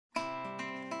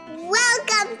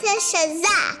Welcome to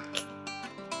Shazak.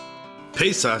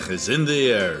 Pesach is in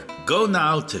the air. Go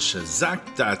now to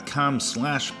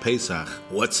shazak.com/Pesach.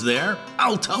 What's there?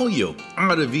 I'll tell you.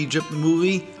 Out of Egypt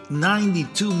movie,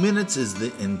 92 minutes is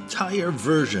the entire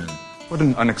version. What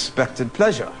an unexpected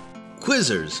pleasure.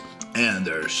 Quizzers, and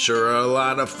they're sure a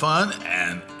lot of fun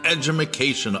and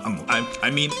educational.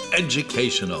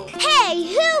 Educational.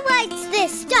 Hey, who writes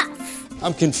this stuff?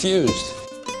 I'm confused.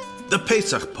 The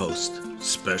Pesach Post,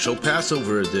 special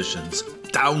Passover editions,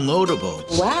 downloadable.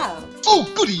 Wow. Oh,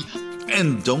 goody.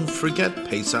 And don't forget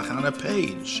Pesach on a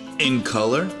page, in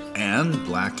color and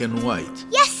black and white.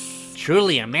 Yes!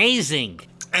 Truly amazing.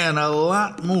 And a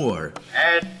lot more.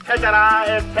 Etc.,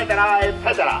 etc.,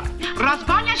 etc.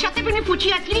 Rozwania się typy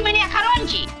fucia tlimenia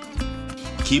karonji.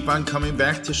 Keep on coming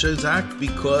back to Shazak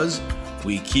because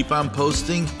we keep on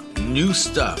posting new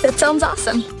stuff. That sounds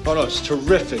awesome. Oh, no, it's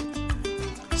terrific.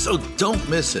 So don't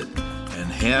miss it and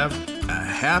have a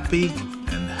happy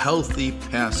and healthy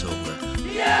Passover.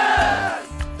 Yes!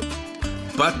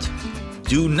 But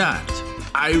do not,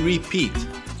 I repeat,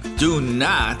 do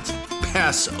not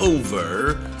pass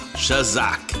over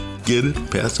Shazak. Get it?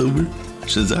 Passover?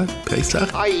 Shazak?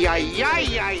 Pesach? Ay, ay,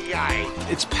 ay, ay, ay.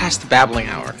 It's past the babbling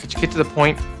hour. Could you get to the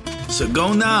point? So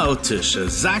go now to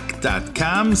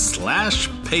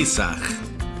shazak.com/Pesach.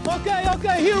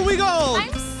 Okay, here we go.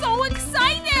 I'm so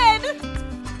excited!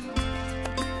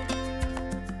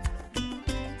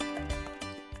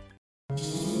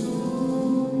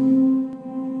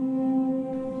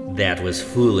 That was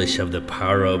foolish of the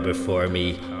Paro before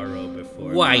me.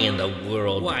 Why in the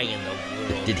world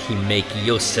did he make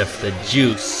Yosef the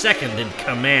Jew second in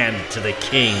command to the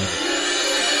king?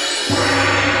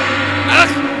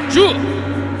 Jew!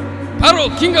 Paro,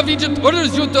 king of Egypt,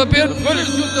 orders you to appear.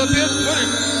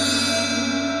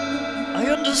 I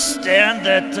understand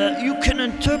that you can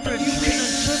interpret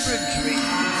dreams.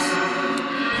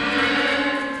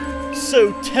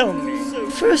 So tell me.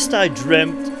 First I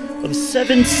dreamt of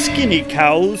 7 skinny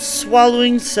cows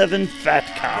swallowing 7 fat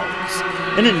cows.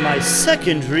 And in my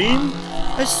second dream,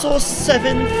 I saw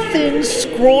 7 thin,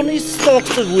 scrawny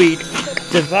stalks of wheat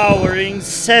devouring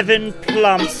 7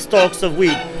 plump stalks of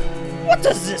wheat. What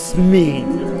does this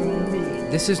mean?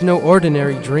 This is no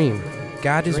ordinary dream.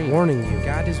 God is warning you.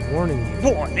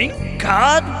 Warning?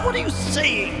 God? What are you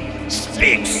saying?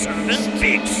 Speak,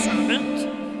 servant.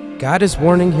 God is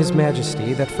warning His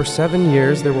Majesty that for 7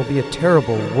 years there will be a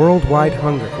terrible worldwide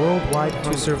hunger.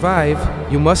 To survive,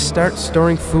 you must start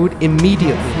storing food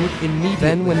immediately.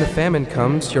 Then when the famine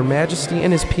comes, Your Majesty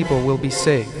and His people will be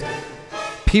saved.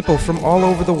 People from all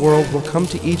over the world will come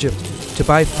to Egypt to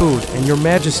buy food, and Your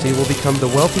Majesty will become the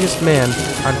wealthiest man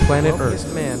on planet Earth.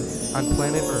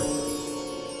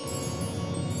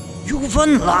 You've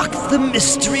unlocked the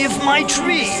mystery of my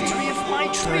dream.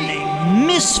 Turning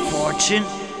misfortune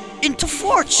into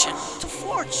fortune.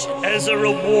 As a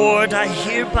reward, I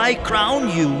hereby crown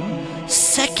you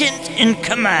second in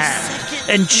command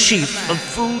and chief of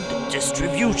food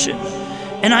distribution.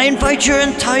 And I invite your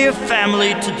entire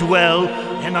family to dwell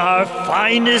in our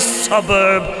finest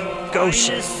suburb,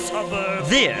 Goshen.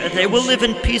 There, they will live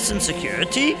in peace and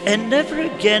security and never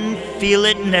again feel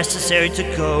it necessary to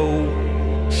go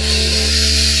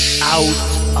out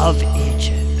of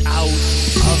Egypt.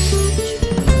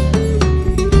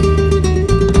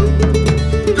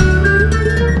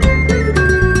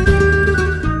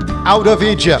 Out of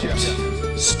Egypt,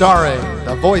 starring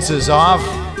the voices of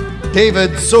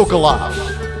David Sokolov,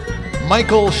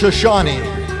 Michael Shoshani,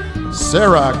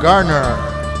 Sarah Garner,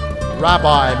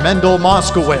 Rabbi Mendel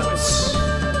Moskowitz,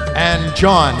 and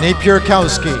John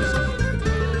Napierkowski.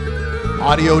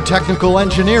 Audio technical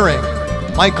engineering,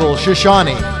 Michael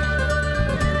Shoshani.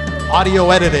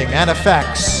 Audio editing and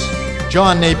effects,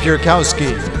 John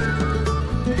Napierkowski.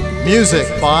 Music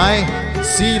by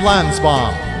C.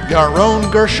 Lansbaum, Yaron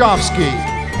Gershovsky,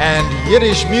 and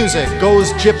Yiddish Music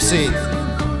Goes Gypsy.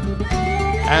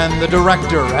 And the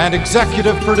director and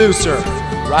executive producer,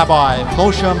 Rabbi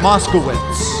Moshe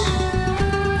Moskowitz.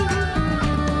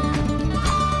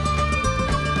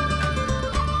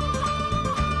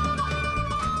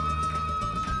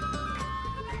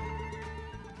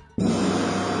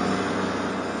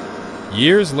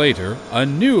 Years later, a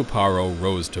new Paro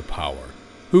rose to power,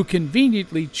 who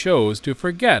conveniently chose to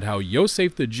forget how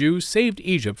Yosef the Jew saved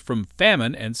Egypt from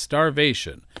famine and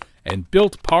starvation, and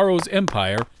built Paro's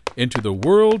empire into the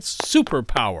world's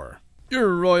superpower.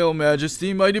 Your Royal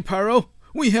Majesty, mighty Paro,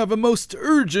 we have a most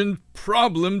urgent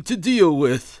problem to deal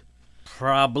with.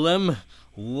 Problem?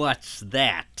 What's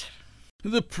that?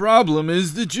 The problem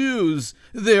is the Jews.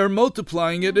 They are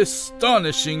multiplying at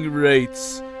astonishing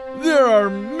rates. There are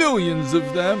millions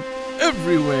of them,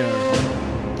 everywhere.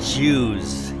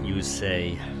 Jews, you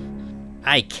say.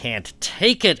 I can't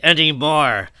take it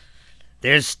anymore.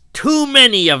 There's too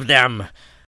many of them.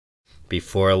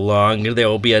 Before long, there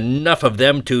will be enough of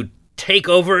them to take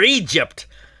over Egypt.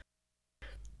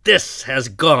 This has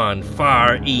gone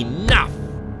far enough.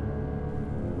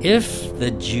 If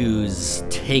the Jews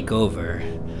take over,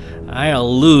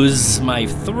 I'll lose my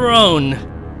throne.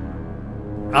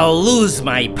 I'll lose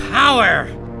my power.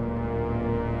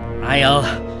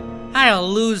 I'll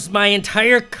lose my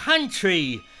entire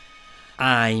country.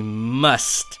 I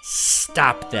must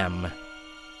stop them.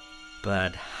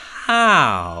 But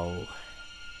how?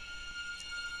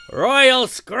 Royal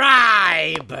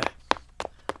Scribe!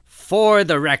 For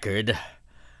the record,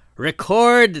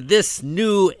 record this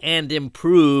new and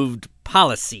improved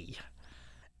policy.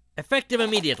 Effective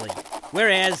immediately.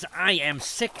 Whereas I am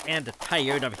sick and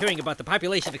tired of hearing about the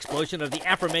population explosion of the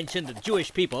aforementioned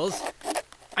Jewish peoples.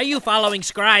 Are you following,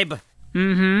 Scribe?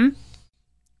 Mm-hmm.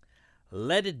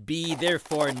 Let it be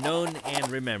therefore known and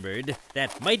remembered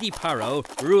that mighty Paro,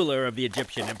 ruler of the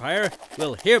Egyptian Empire,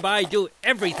 will hereby do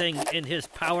everything in his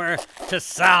power to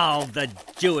solve the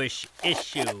Jewish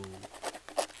issue.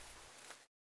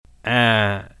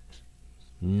 Now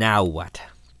what?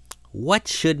 What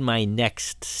should my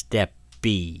next step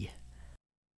be?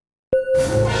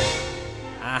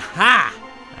 Aha!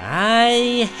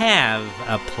 I have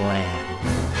a plan.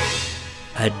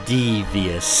 A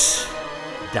devious,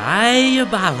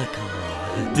 diabolical,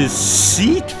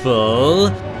 deceitful,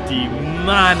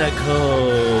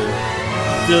 demonical,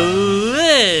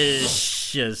 delicious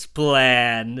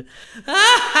plan.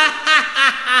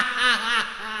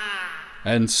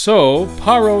 And so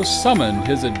Paro summoned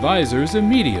his advisors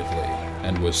immediately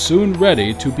and was soon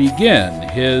ready to begin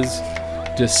his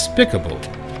despicable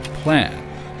plan.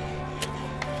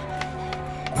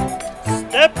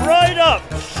 Step right up.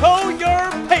 Show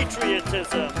your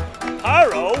patriotism.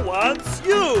 Paro wants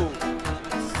you.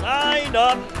 Sign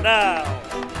up now.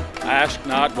 Ask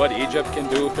not what Egypt can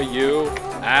do for you.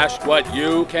 Ask what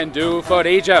you can do for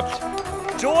Egypt.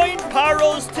 Join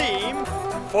Paro's team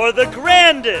for the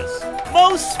grandest,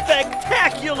 most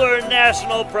spectacular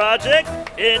national project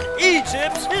in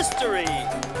Egypt's history.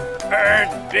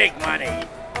 Earn big money.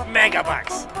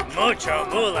 Megabucks. Mucho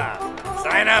moolah.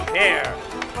 Sign up here.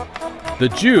 The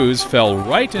Jews fell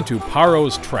right into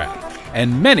Paro's trap,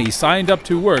 and many signed up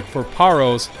to work for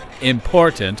Paro's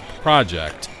important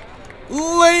project.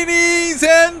 Ladies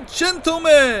and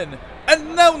gentlemen,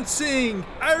 announcing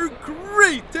our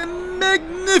great and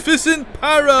magnificent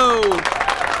Paro,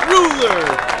 ruler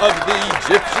of the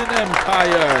Egyptian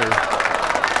Empire.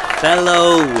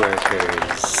 Fellow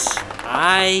workers,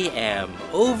 I am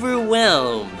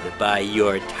overwhelmed by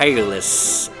your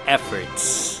tireless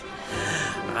efforts.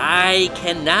 I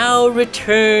can now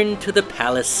return to the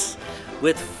palace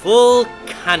with full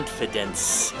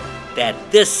confidence that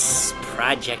this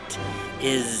project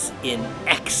is in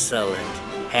excellent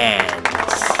hands.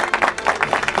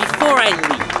 Before I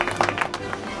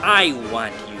leave, I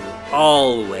want you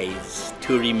always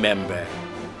to remember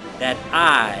that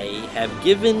I have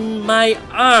given my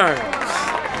arms,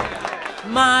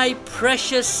 my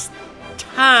precious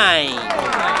time,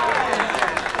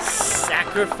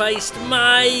 sacrificed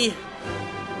my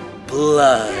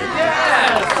blood,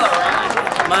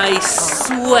 my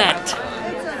sweat,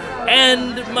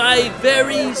 and my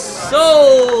very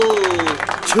soul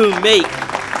to make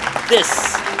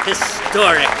this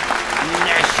historic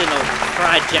national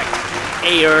project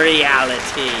a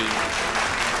reality.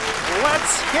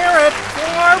 Let's hear it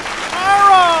for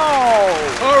Paro!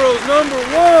 Paro's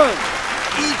 #1.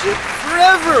 Egypt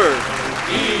forever.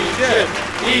 Egypt,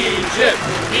 Egypt,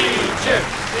 Egypt,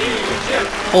 Egypt.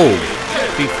 Oh,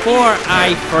 before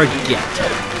I forget,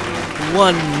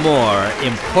 one more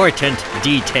important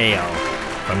detail.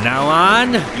 From now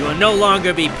on, you will no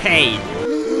longer be paid.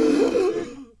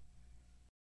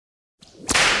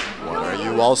 What are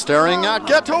you all staring at?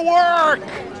 Get to work!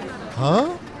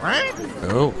 Huh?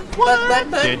 Oh.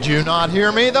 But. Did you not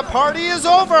hear me? The party is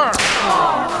over!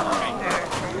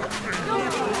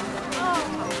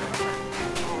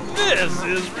 This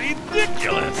is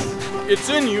ridiculous. It's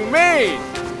inhumane.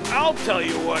 I'll tell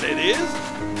you what it is.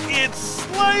 It's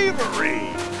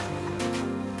slavery.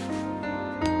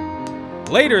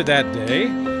 Later that day,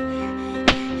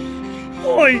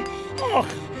 Oi! Oh,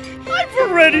 I've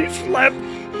already slept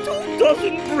 2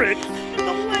 dozen bricks in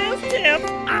the last half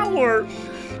hour.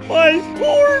 My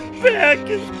poor back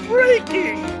is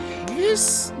breaking.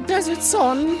 This desert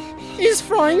sun is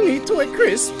frying me to a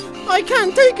crisp. I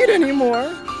can't take it anymore.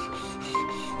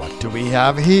 What do we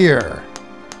have here?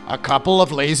 A couple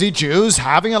of lazy Jews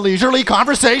having a leisurely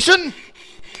conversation?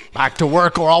 Back to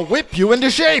work or I'll whip you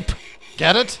into shape.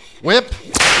 Get it? Whip.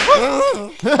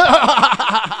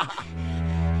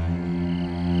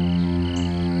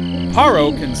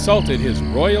 Paro consulted his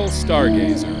royal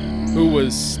stargazer, who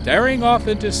was staring off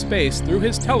into space through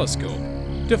his telescope,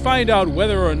 to find out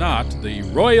whether or not the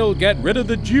royal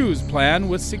get-rid-of-the-Jews plan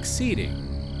was succeeding.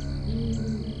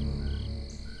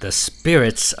 The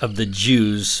spirits of the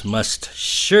Jews must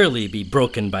surely be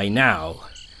broken by now.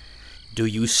 Do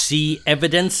you see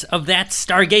evidence of that,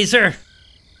 Stargazer?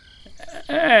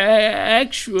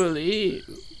 Actually,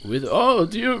 with all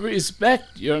due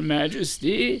respect, Your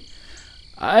Majesty,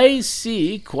 I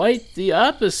see quite the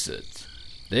opposite.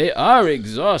 They are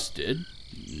exhausted,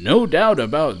 no doubt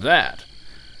about that.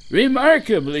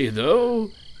 Remarkably,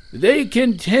 though, they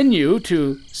continue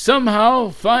to somehow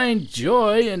find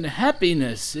joy and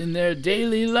happiness in their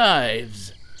daily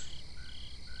lives.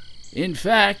 In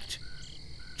fact,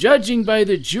 judging by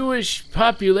the Jewish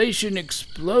population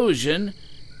explosion,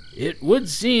 it would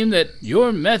seem that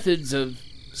your methods of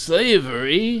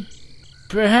slavery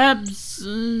perhaps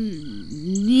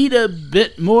need a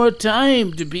bit more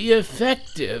time to be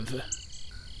effective.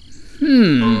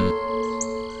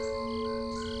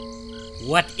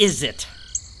 What is it?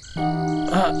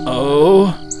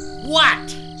 Uh-oh.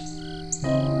 What?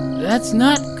 That's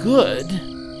not good.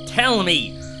 Tell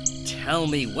me,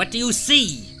 what do you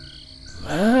see?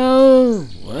 Well.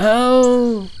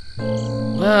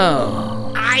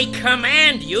 I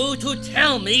command you to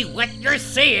tell me what you're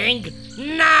seeing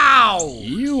now!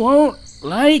 You won't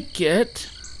like it.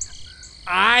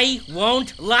 I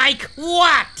won't like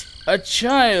what? A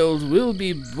child will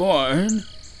be born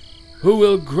who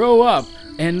will grow up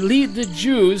and lead the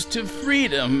Jews to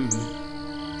freedom.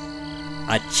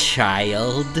 A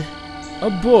child? A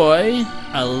boy.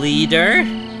 A leader?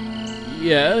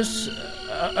 Yes,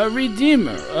 a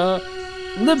redeemer, a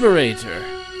liberator.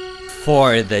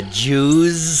 For the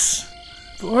Jews?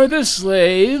 For the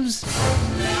slaves.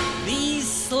 These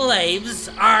slaves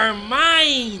are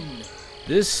mine!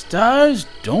 The stars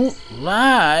don't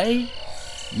lie.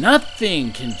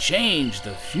 Nothing can change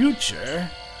the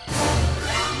future.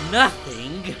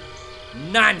 Nothing?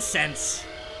 Nonsense!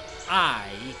 I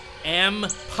am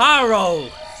Paro.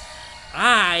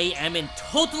 I am in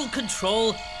total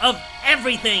control of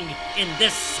everything in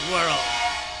this world.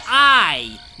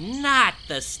 I, not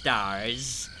the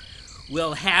stars,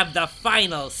 will have the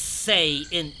final say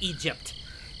in Egypt.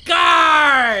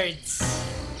 Guards!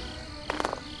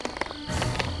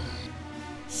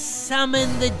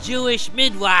 Summon the Jewish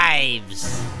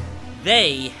midwives.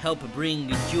 They help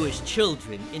bring Jewish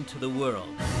children into the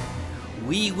world.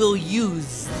 We will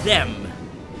use them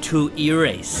to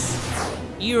erase,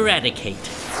 eradicate,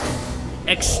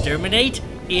 exterminate,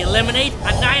 eliminate,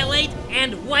 annihilate,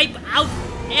 and wipe out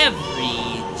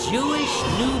every Jewish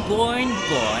newborn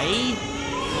boy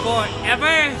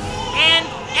forever and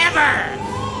ever!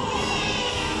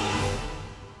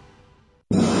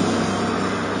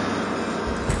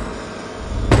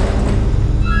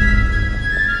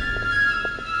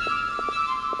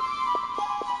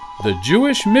 The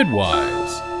Jewish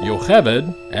midwives,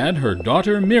 Yocheved and her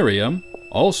daughter Miriam,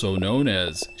 also known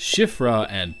as Shifra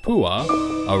and Puah,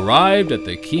 arrived at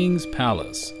the king's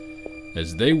palace.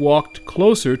 As they walked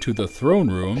closer to the throne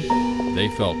room, they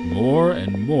felt more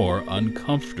and more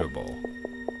uncomfortable.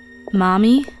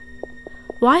 Mommy,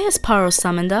 why has Paro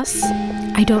summoned us?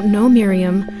 I don't know,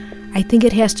 Miriam. I think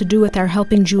it has to do with our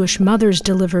helping Jewish mothers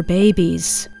deliver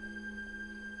babies.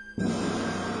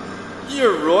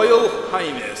 Your Royal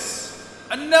Highness,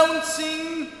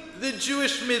 announcing the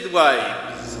Jewish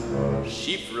midwives,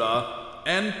 Shifra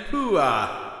and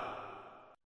Puah.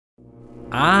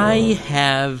 I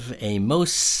have a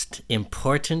most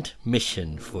important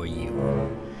mission for you.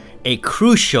 A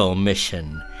crucial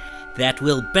mission that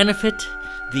will benefit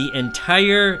the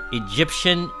entire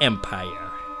Egyptian empire.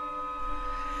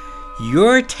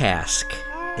 Your task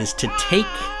is to take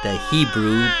the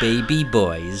Hebrew baby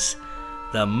boys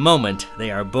the moment they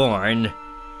are born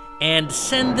and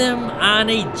send them on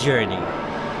a journey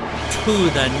to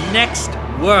the next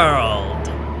world.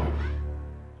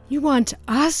 You want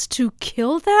us to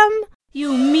kill them?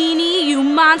 You meanie, you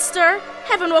monster!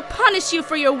 Heaven will punish you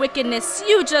for your wickedness.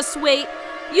 You just wait.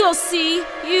 You'll see.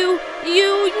 You.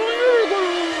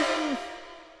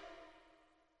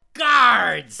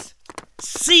 Guards!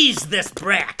 Seize this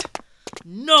brat!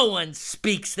 No one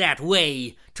speaks that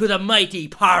way to the mighty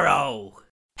Paro.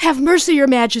 Have mercy, Your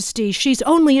Majesty. She's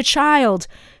only a child.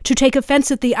 To take offense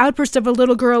at the outburst of a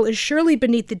little girl is surely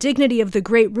beneath the dignity of the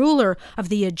great ruler of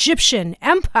the Egyptian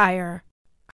Empire.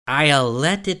 I'll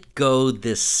let it go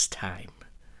this time.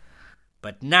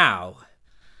 But now,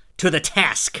 to the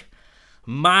task.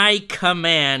 My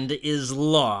command is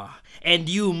law, and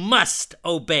you must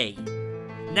obey.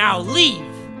 Now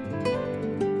leave!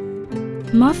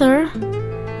 Mother,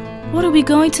 what are we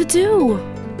going to do?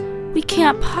 We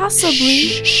can't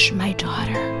possibly... Shh, my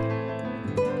daughter.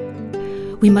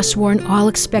 We must warn all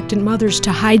expectant mothers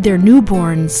to hide their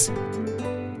newborns.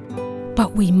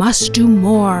 But we must do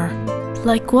more.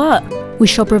 Like what? We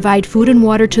shall provide food and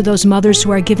water to those mothers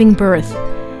who are giving birth.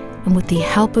 And with the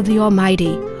help of the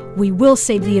Almighty, we will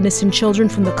save the innocent children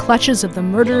from the clutches of the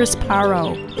murderous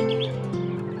Paro.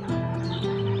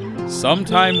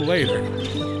 Sometime later.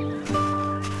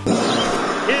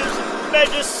 His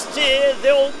Majesty,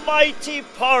 the Almighty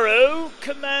Paro,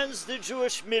 commands the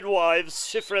Jewish midwives,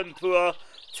 Shifra and Pua,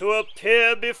 to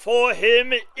appear before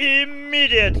him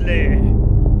immediately.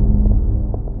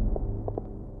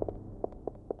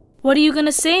 What are you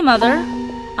gonna say, Mother?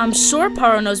 I'm sure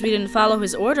Paro knows we didn't follow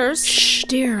his orders. Shh,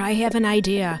 dear, I have an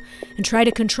idea. And try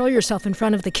to control yourself in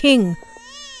front of the king.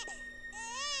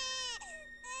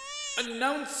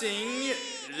 Announcing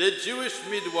the Jewish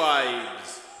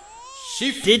midwives.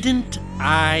 Didn't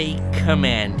I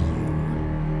command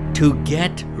you to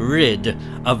get rid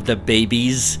of the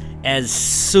babies as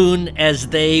soon as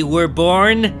they were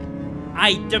born?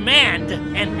 I demand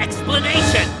an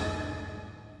explanation!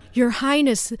 Your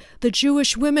Highness, the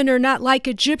Jewish women are not like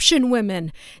Egyptian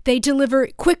women. They deliver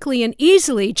quickly and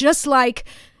easily, just like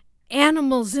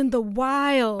animals in the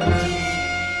wild.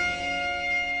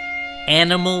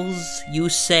 Animals, you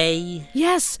say?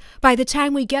 Yes, by the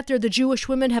time we get there, the Jewish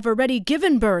women have already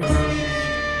given birth.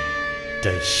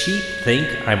 Does she think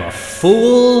I'm a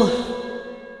fool?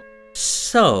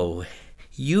 So,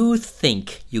 you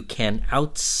think you can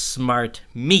outsmart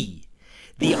me,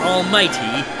 the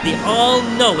almighty, the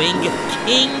all-knowing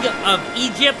King of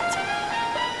Egypt?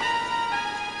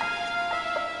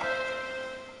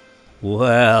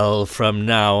 Well, from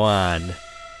now on,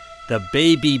 the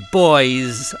baby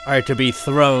boys are to be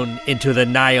thrown into the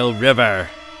Nile River.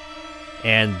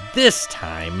 And this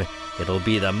time, it'll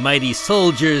be the mighty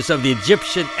soldiers of the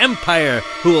Egyptian Empire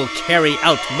who will carry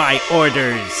out my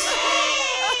orders.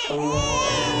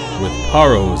 With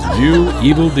Paro's new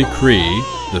evil decree,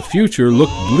 the future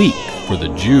looked bleak for the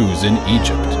Jews in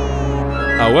Egypt.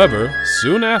 However,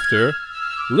 soon after,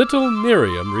 little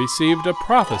Miriam received a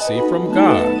prophecy from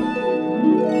God.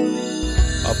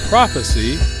 A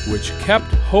prophecy which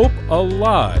kept hope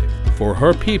alive for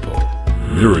her people.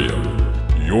 Miriam,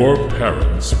 your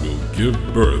parents will give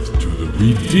birth to the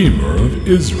Redeemer of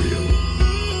Israel.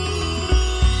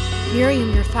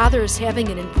 Miriam, your father is having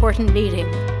an important meeting.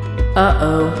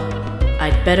 Uh-oh.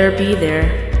 I'd better be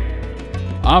there.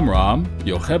 Amram,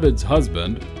 Yochebed's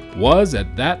husband, was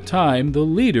at that time the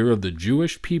leader of the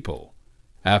Jewish people.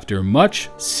 After much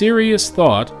serious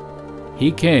thought,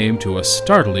 he came to a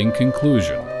startling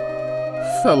conclusion.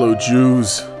 Fellow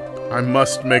Jews, I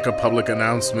must make a public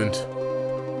announcement.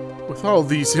 With all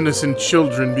these innocent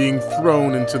children being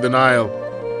thrown into the Nile,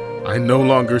 I no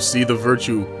longer see the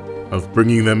virtue of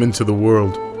bringing them into the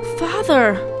world.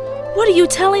 Father, what are you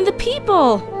telling the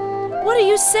people? What are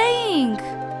you saying?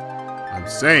 I'm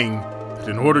saying that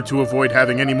in order to avoid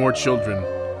having any more children,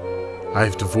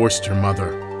 I've divorced your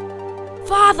mother.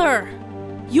 Father,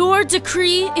 your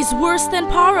decree is worse than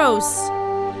Paro's.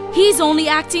 He's only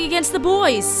acting against the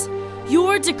boys.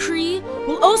 Your decree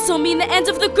will also mean the end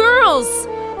of the girls.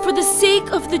 For the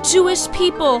sake of the Jewish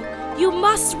people, you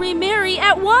must remarry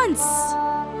at once.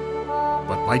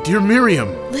 But my dear Miriam...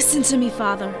 Listen to me,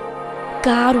 Father.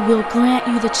 God will grant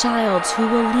you the child who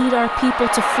will lead our people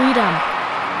to freedom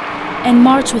and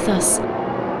march with us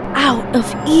out of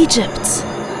Egypt.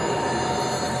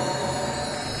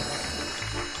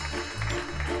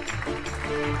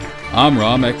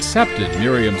 Amram accepted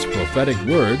Miriam's prophetic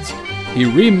words. He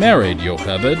remarried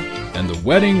Yochebed, and the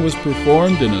wedding was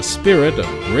performed in a spirit of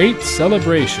great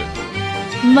celebration.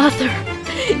 Mother,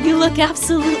 you look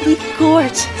absolutely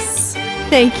gorgeous.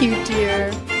 Thank you,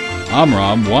 dear.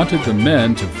 Amram wanted the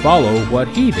men to follow what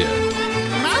he did.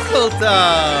 Mazel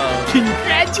tov!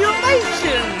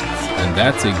 Congratulations! And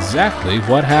that's exactly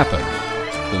what happened.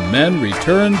 The men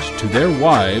returned to their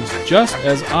wives just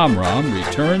as Amram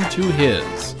returned to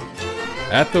his.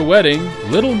 At the wedding,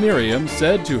 little Miriam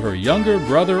said to her younger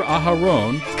brother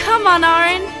Aharon, "Come on,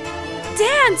 Aaron!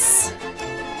 Dance!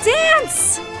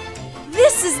 Dance!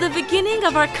 This is the beginning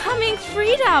of our coming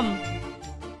freedom!"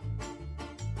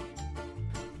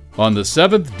 On the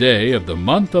 7th day of the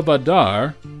month of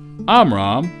Adar,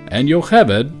 Amram and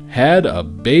Yochebed had a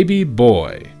baby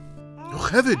boy.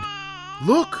 Yochebed,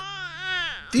 look!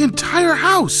 The entire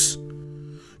house!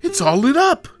 It's all lit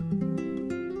up!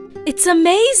 It's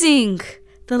amazing!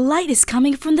 The light is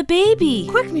coming from the baby.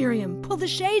 Quick, Miriam, pull the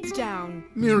shades down.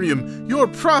 Miriam, your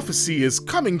prophecy is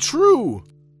coming true!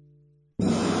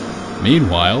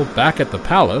 Meanwhile, back at the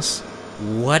palace...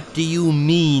 What do you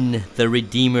mean the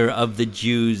Redeemer of the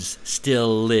Jews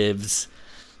still lives?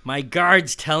 My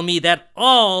guards tell me that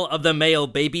all of the male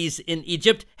babies in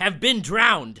Egypt have been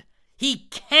drowned. He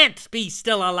can't be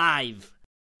still alive.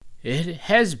 It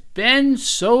has been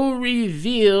so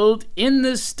revealed in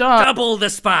the star. Double the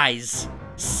spies.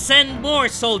 Send more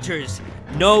soldiers.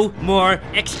 No more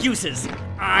excuses.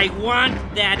 I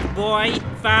want that boy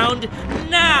found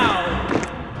now.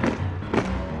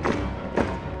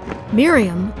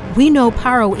 Miriam, we know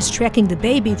Paro is tracking the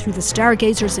baby through the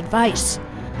Stargazer's advice.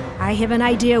 I have an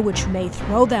idea which may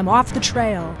throw them off the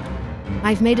trail.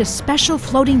 I've made a special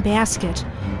floating basket.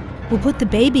 We'll put the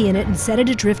baby in it and set it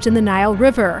adrift in the Nile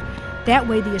River. That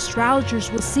way the astrologers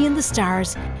will see in the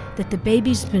stars that the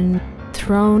baby's been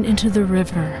thrown into the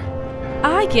river.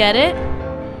 I get it.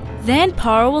 Then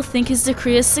Paro will think his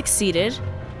decree has succeeded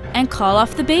and call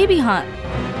off the baby hunt.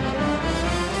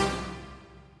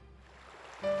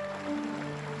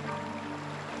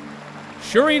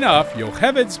 Sure enough,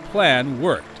 Yocheved's plan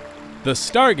worked. The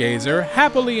Stargazer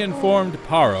happily informed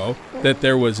Paro that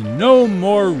there was no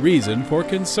more reason for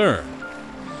concern.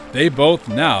 They both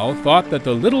now thought that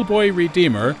the little boy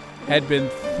Redeemer had been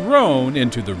thrown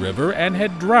into the river and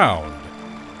had drowned.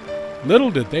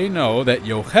 Little did they know that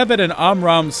Yocheved and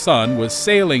Amram's son was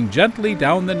sailing gently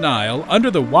down the Nile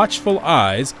under the watchful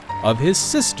eyes of his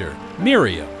sister,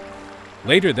 Miriam.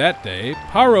 Later that day,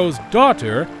 Paro's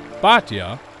daughter,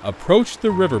 Batya, approached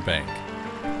the riverbank.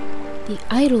 The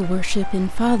idol worship in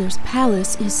Father's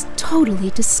palace is totally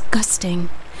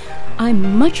disgusting.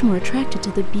 I'm much more attracted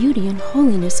to the beauty and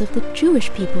holiness of the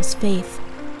Jewish people's faith.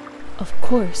 Of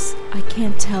course, I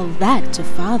can't tell that to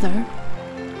Father.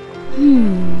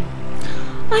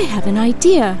 I have an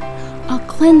idea. I'll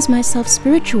cleanse myself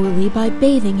spiritually by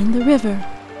bathing in the river.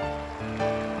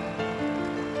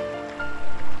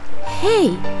 Hey,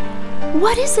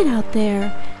 what is it out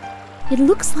there? It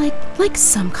looks like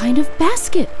some kind of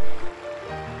basket.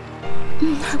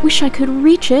 I wish I could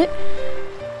reach it.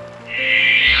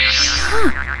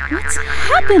 What's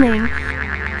happening?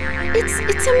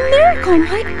 It's a miracle.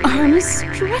 My arm is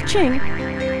stretching.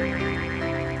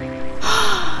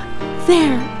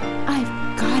 There,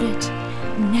 I've got it.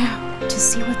 Now to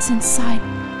see what's inside.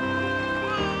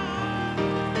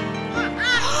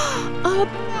 A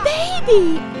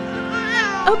baby!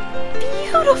 A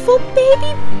beautiful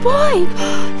baby boy!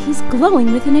 He's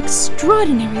glowing with an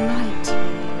extraordinary light.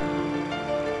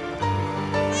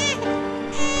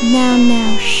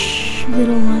 Now, shh,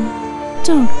 little one.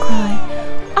 Don't cry.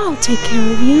 I'll take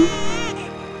care of you.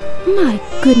 My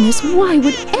goodness, why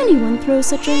would anyone throw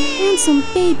such a handsome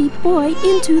baby boy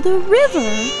into the river?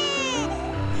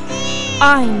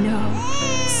 I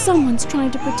know. Someone's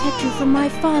trying to protect you from my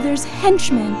father's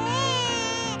henchmen.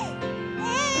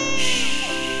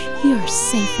 Shh, you're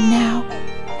safe now.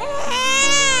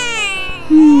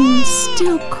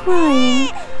 Still crying.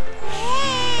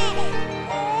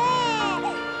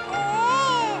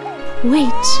 Wait.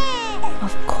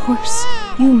 Of course,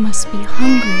 you must be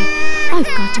hungry. I've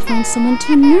got to find someone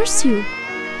to nurse you.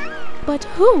 But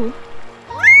who?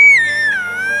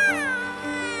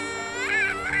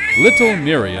 Little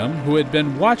Miriam, who had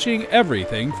been watching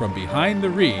everything from behind the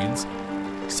reeds,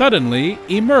 suddenly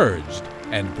emerged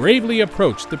and bravely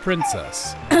approached the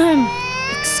princess.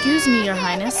 Excuse me, Your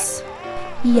Highness.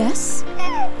 Yes?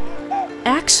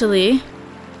 Actually...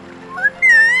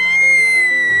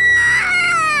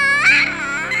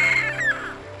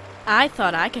 I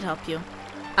thought I could help you.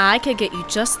 I could get you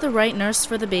just the right nurse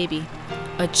for the baby.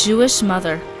 A Jewish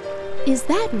mother. Is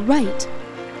that right?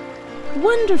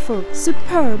 Wonderful,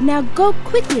 superb. Now go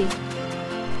quickly.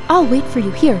 I'll wait for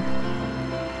you here.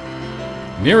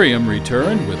 Miriam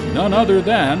returned with none other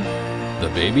than the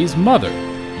baby's mother,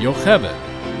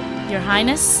 Yocheved. Your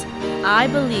Highness, I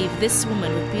believe this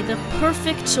woman would be the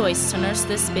perfect choice to nurse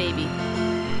this baby.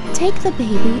 Take the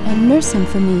baby and nurse him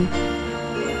for me.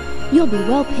 You'll be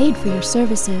well paid for your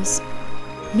services.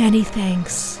 Many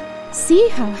thanks. See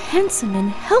how handsome and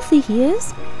healthy he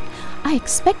is? I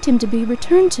expect him to be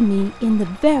returned to me in the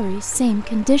very same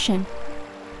condition.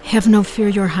 Have no fear,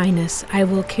 Your Highness. I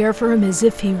will care for him as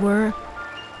if he were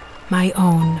my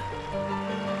own.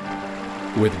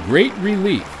 With great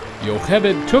relief,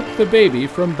 Yocheved took the baby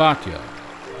from Batya.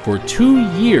 For 2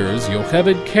 years,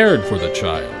 Yocheved cared for the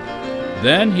child.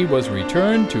 Then he was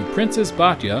returned to Princess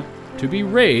Batya to be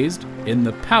raised in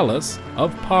the palace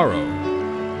of Paro.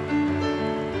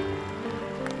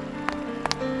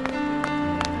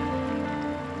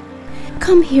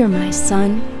 Come here, my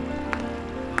son.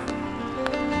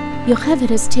 Yocheved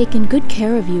has taken good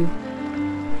care of you.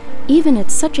 Even at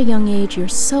such a young age, you're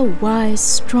so wise,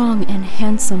 strong, and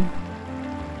handsome.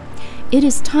 It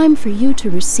is time for you to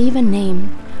receive a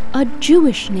name, a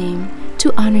Jewish name,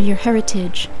 to honor your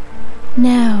heritage.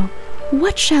 Now,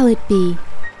 what shall it be?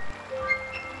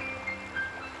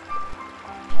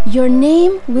 Your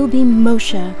name will be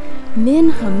Moshe,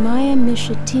 min hamaya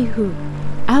mishatihu.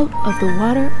 Out of the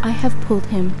water I have pulled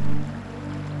him.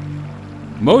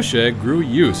 Moshe grew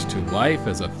used to life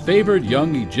as a favored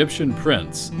young Egyptian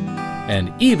prince,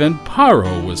 and even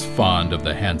Paro was fond of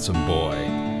the handsome boy.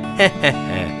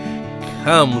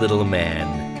 Come, little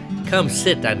man. Come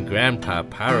sit on Grandpa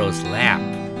Paro's lap.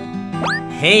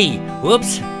 Hey,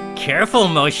 whoops! Careful,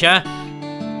 Moshe!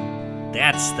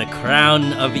 That's the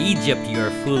crown of Egypt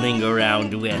you're fooling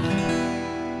around with.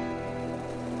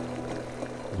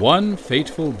 One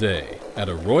fateful day, at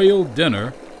a royal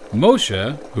dinner,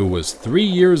 Moshe, who was 3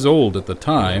 years old at the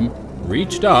time,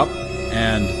 reached up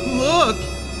and... Look!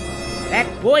 That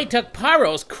boy took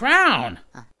Paro's crown!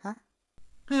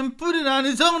 And put it on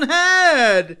his own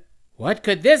head! What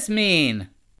could this mean?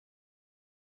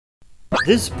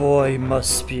 This boy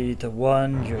must be the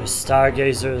one your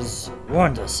stargazers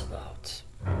warned us about.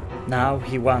 Now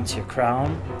he wants your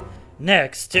crown.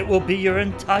 Next, it will be your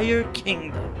entire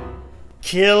kingdom.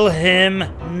 Kill him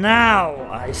now,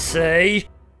 I say.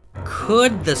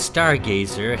 Could the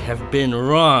Stargazer have been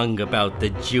wrong about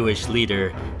the Jewish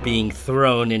leader being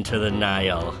thrown into the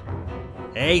Nile?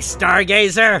 Hey,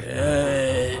 Stargazer!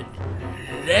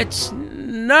 Let's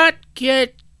not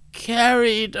get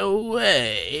carried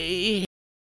away.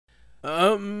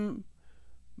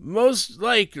 Most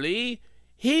likely,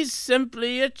 he's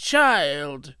simply a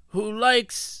child who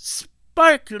likes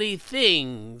sparkly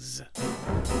things.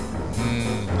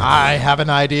 I have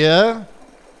an idea.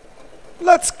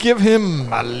 Let's give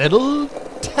him a little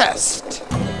test.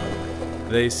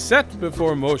 They set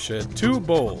before Moshe 2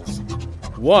 bowls,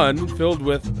 one filled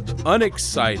with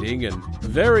unexciting and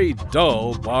very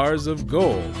dull bars of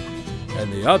gold,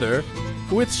 and the other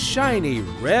with shiny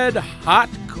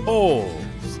red-hot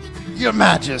coals. Your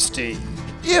Majesty,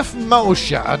 if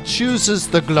Moshe chooses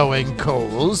the glowing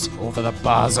coals over the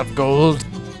bars of gold,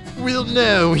 we'll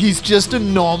know he's just a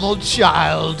normal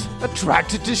child,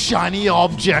 attracted to shiny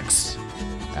objects.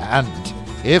 And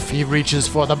if he reaches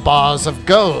for the bars of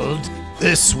gold,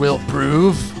 this will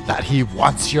prove that he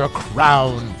wants your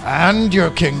crown and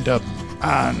your kingdom,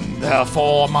 and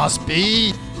therefore must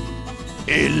be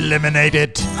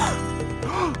eliminated.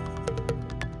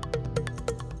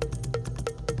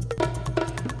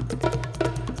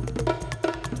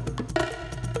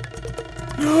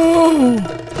 No!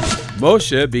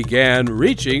 Moshe began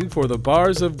reaching for the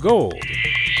bars of gold,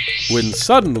 when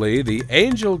suddenly the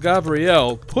angel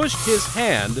Gabriel pushed his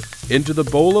hand into the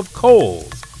bowl of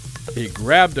coals. He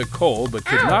grabbed a coal but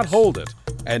could not hold it,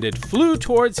 and it flew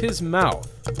towards his mouth.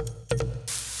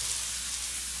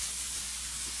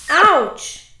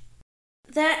 Ouch!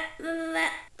 That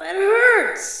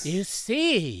hurts! You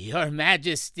see, Your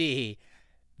Majesty,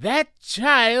 that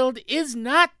child is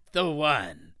not the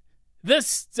one. The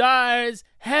stars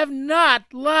have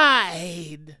not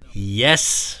lied.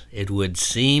 Yes, it would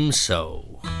seem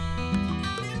so.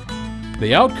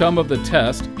 The outcome of the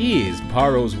test eased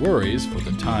Paro's worries for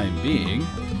the time being.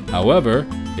 However,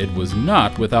 it was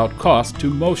not without cost to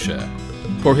Moshe,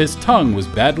 for his tongue was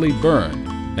badly burned,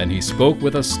 and he spoke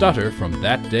with a stutter from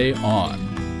that day on.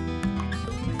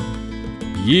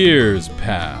 Years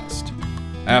passed.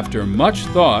 After much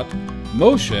thought,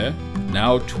 Moshe,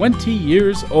 now 20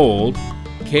 years old,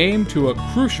 came to a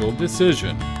crucial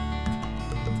decision.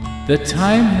 The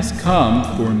time has come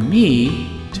for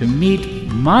me to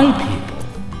meet my people,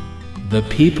 the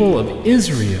people of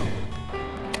Israel.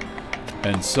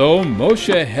 And so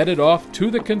Moshe headed off to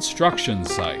the construction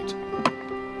site.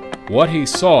 What he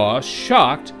saw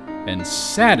shocked and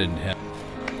saddened him.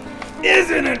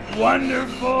 Isn't it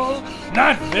wonderful?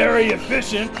 Not very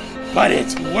efficient, but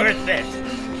it's worth it.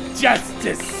 Just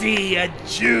to see a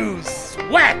Jew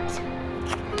sweat.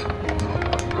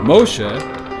 Moshe,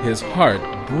 his heart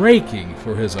breaking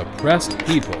for his oppressed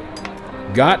people,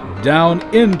 got down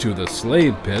into the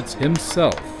slave pits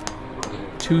himself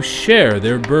to share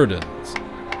their burdens,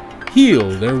 heal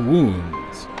their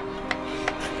wounds,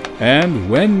 and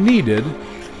when needed,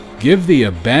 give the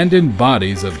abandoned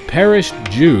bodies of perished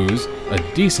Jews a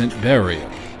decent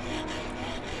burial.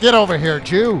 Get over here,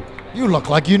 Jew. You look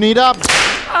like you need a...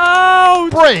 Ouch!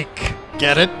 Break!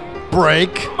 Get it?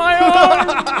 Break. My arm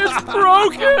is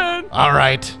broken! All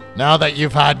right, now that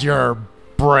you've had your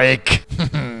break,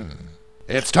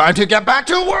 It's time to get back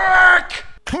to work!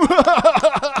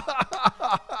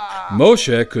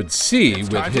 Moshe could see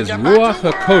with his Ruach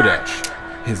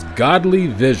HaKodesh, his godly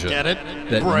vision,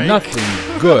 that nothing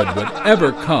good would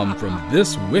ever come from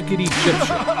this wicked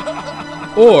Egyptian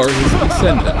or his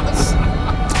descendants.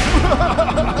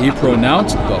 He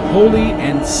pronounced the holy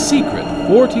and secret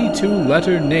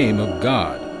 42-letter name of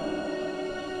God,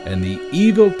 and the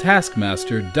evil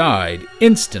taskmaster died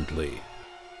instantly.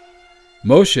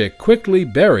 Moshe quickly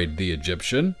buried the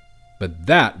Egyptian, but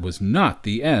that was not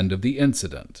the end of the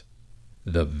incident.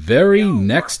 The very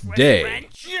next day...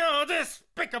 You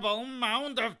despicable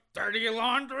mound of dirty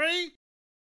laundry!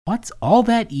 What's all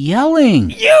that yelling?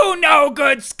 You no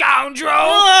good scoundrel!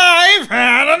 I've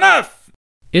had enough!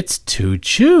 It's 2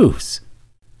 Jews.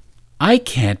 I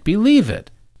can't believe it.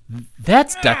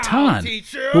 That's Datan,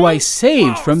 who I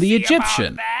saved from the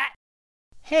Egyptian.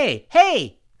 Hey!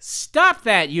 Stop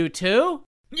that, you two!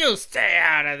 You stay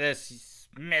out of this,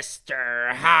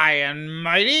 Mr. High and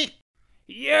Mighty.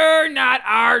 You're not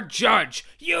our judge.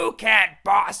 You can't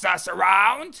boss us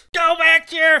around. Go back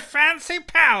to your fancy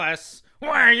palace,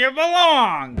 where you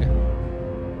belong.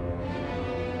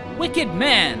 Wicked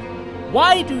man,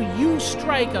 why do you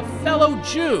strike a fellow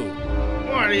Jew?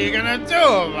 What are you gonna do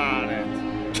about it?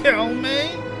 Kill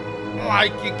me?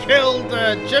 Like you killed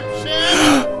the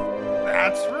Egyptian?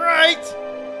 That's right.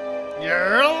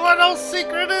 Your little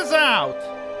secret is out,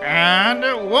 and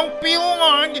it won't be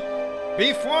long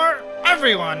before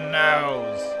everyone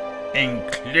knows,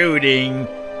 including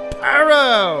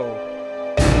Paro.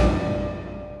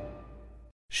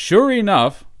 Sure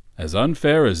enough, as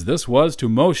unfair as this was to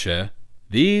Moshe,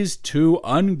 these 2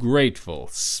 ungrateful,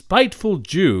 spiteful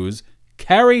Jews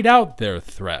carried out their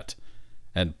threat,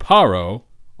 and Paro,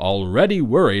 already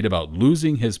worried about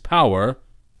losing his power,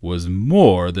 was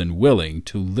more than willing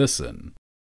to listen.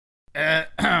 As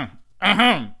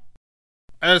I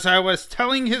was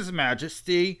telling His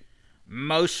Majesty,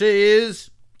 Moshe is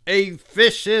a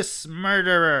vicious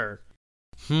murderer.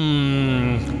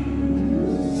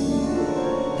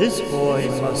 This boy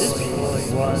must be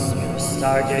the one who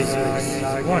stargazers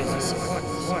once.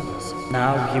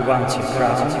 Now you want your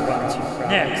crown.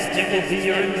 Next, it will be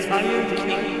your entire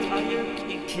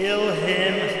kingdom. Kill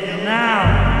him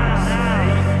now.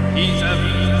 He's a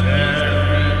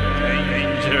very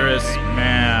dangerous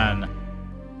man.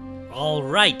 All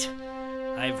right,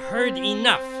 I've heard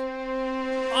enough.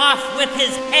 Off with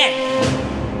his head!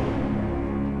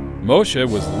 Moshe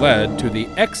was led to the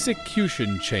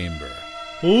execution chamber.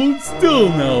 Hold still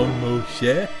now,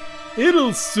 Moshe.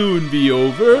 It'll soon be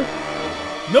over.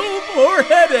 No more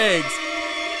headaches.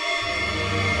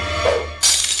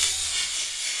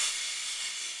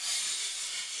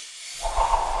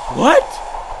 What?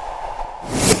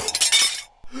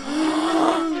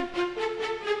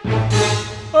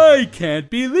 I can't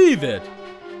believe it.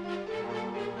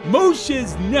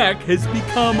 Moshe's neck has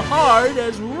become hard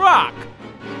as rock.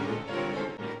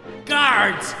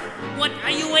 Guards! What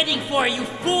are you waiting for, you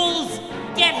fools?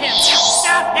 Get him!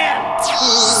 Stop him!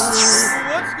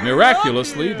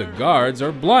 Miraculously, the guards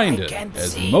are blinded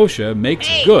as Moshe makes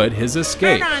good his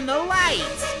escape. Turn on the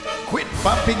lights! Quit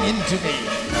bumping into me!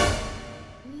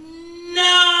 No!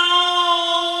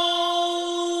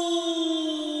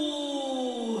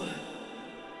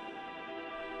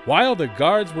 While the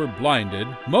guards were blinded,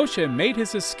 Moshe made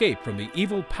his escape from the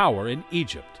evil power in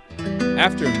Egypt.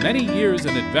 After many years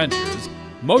and adventures,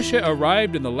 Moshe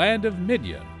arrived in the land of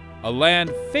Midian, a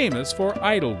land famous for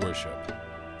idol worship.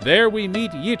 There we meet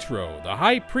Yitro, the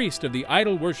high priest of the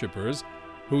idol worshippers,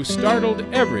 who startled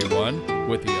everyone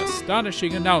with the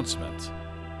astonishing announcement.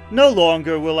 No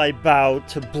longer will I bow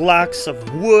to blocks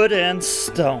of wood and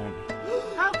stone.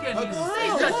 How can you say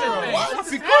such a thing?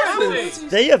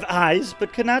 They have eyes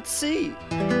but cannot see,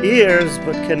 ears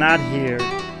but cannot hear,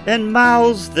 and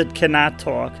mouths that cannot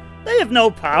talk. They have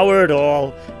no power at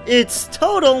all. It's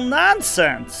total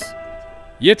nonsense.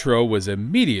 Yitro was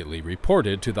immediately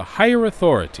reported to the higher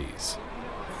authorities.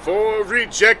 For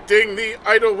rejecting the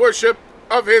idol worship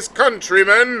of his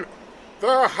countrymen,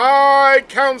 the High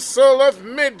Council of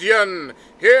Midian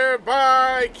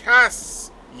hereby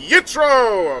casts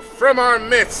Yitro from our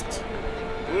midst.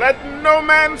 Let no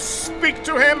man speak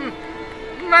to him.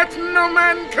 Let no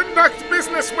man conduct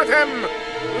business with him.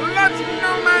 Let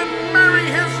no man marry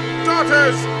his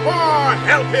daughters or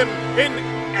help him in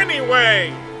any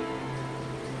way.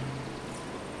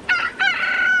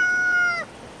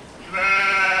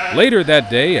 Later that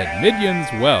day at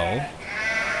Midian's well...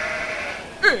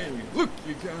 Hey, look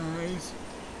you guys.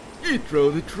 Yitro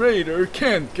the trader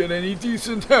can't get any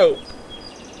decent help.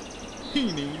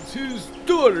 He needs his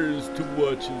daughters to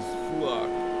watch his flock.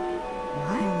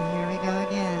 Here we go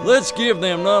again. Let's give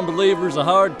them non-believers a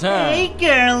hard time. Hey,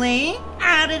 girlie,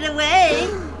 out of the way.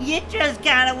 You just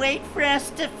gotta wait for us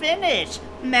to finish.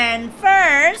 Men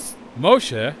first.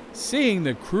 Moshe, seeing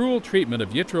the cruel treatment of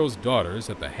Yitro's daughters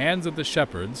at the hands of the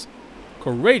shepherds,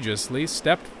 courageously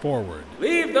stepped forward.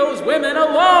 Leave those women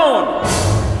alone!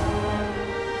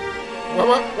 We're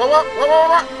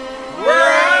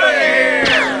out of here!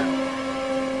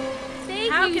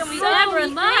 How can we ever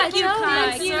thank you,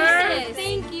 kind sir?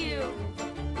 Thank you.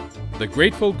 The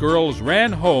grateful girls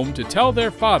ran home to tell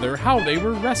their father how they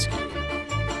were rescued.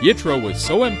 Yitro was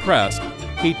so impressed,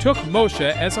 he took Moshe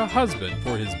as a husband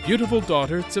for his beautiful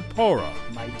daughter Tzipporah.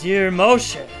 My dear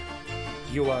Moshe,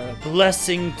 you are a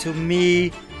blessing to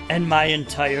me and my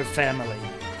entire family.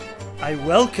 I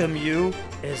welcome you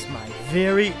as my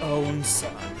very own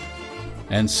son.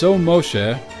 And so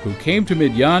Moshe, who came to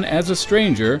Midian as a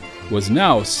stranger, was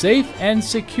now safe and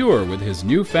secure with his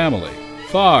new family,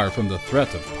 far from the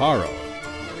threat of Paro.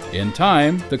 In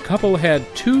time, the couple had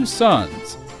 2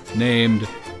 sons, named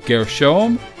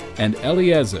Gershom and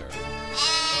Eliezer.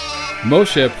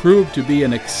 Moshe proved to be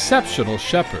an exceptional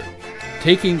shepherd,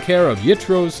 taking care of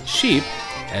Yitro's sheep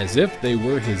as if they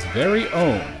were his very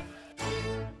own.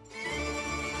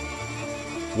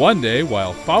 One day,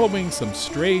 while following some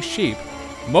stray sheep,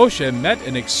 Moshe met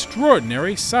an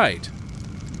extraordinary sight.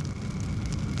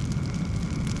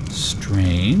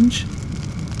 Strange.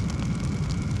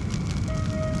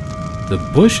 The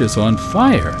bush is on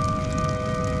fire.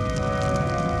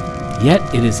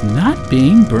 Yet it is not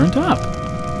being burnt up.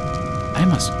 I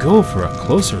must go for a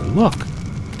closer look.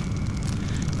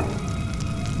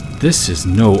 This is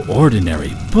no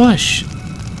ordinary bush.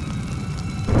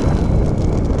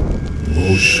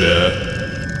 Moshe.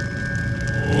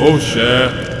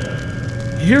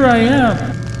 Moshe. Here I am.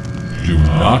 Do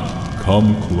not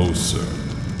come closer.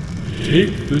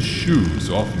 Take the shoes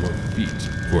off your feet,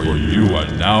 for you are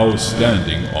now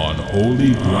standing on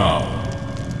holy ground.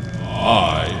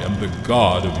 I am the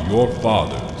God of your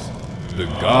fathers, the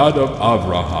God of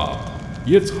Abraham,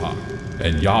 Yitzhak,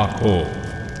 and Yaakov.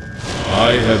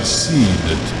 I have seen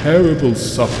the terrible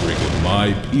suffering of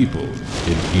my people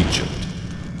in Egypt.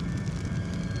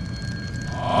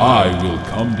 I will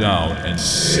come down and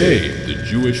save the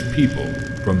Jewish people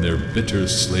from their bitter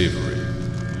slavery.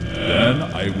 Then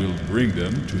I will bring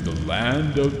them to the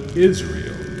land of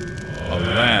Israel, a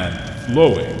land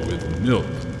flowing with milk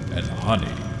and honey.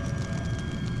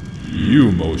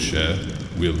 You,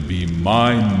 Moshe, will be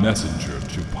my messenger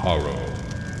to Paro.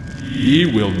 He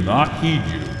will not heed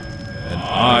you, and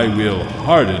I will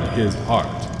harden his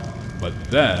heart, but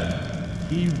then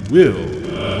he will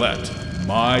let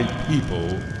my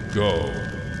people go.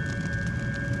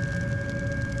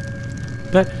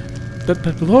 But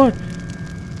Lord,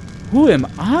 who am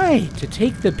I to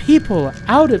take the people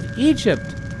out of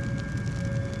Egypt?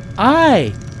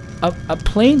 I, a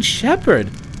plain shepherd,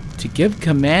 to give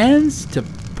commands to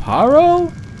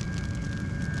Paro?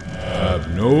 Have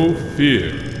no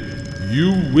fear.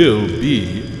 You will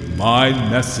be my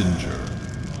messenger.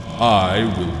 I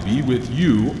will be with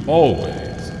you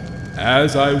always,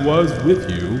 as I was with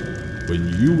you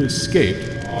when you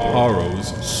escaped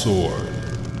Paro's sword.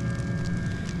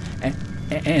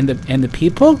 And the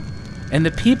people? And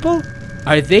the people?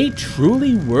 Are they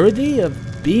truly worthy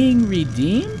of being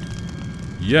redeemed?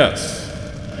 Yes,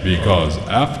 because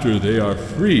after they are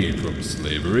freed from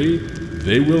slavery,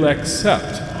 they will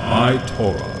accept my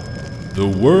Torah, the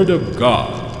word of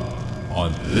God,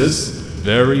 on this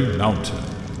very mountain.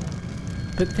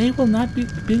 But they will not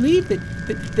believe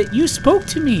that you spoke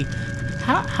to me.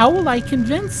 How will I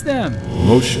convince them?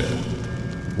 Moshe,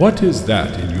 what is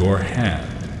that in your hand?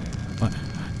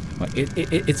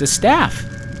 It's a staff.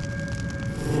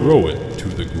 Throw it to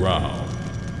the ground.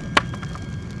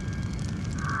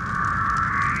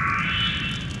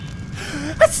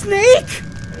 A snake!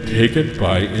 Take it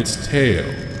by its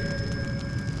tail.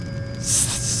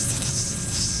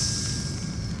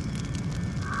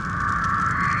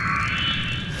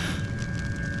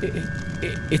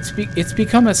 It's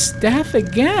become a staff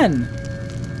again.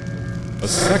 A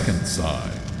second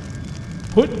sign.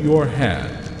 Put your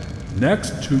hand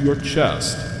next to your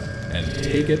chest and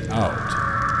take it out.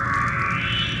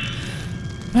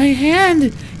 My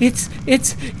hand, it's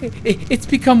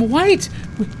become white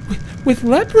with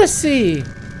leprosy.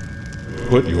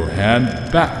 Put your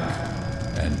hand back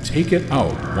and take it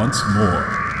out once more.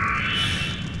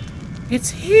 It's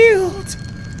healed.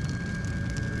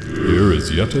 Here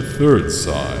is yet a third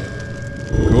sign.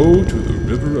 Go to the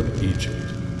river of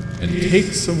Egypt and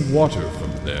take some water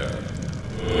from there.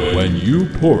 When you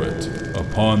pour it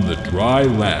upon the dry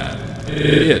land,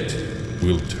 it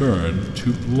will turn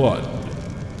to blood.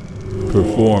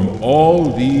 Perform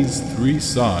all these 3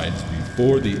 signs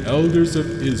before the elders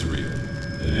of Israel,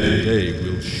 and they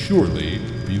will surely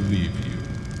believe you.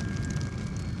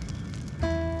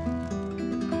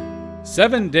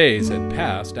 7 days had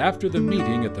passed after the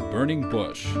meeting at the burning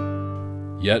bush.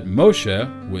 Yet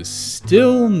Moshe was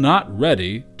still not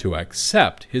ready to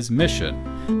accept his mission.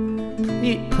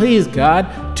 Please, God,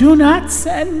 do not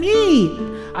send me.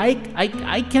 I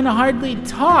can hardly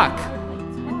talk.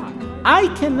 I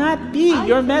cannot be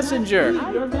your messenger.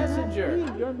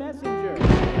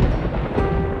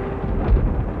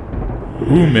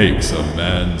 Who makes a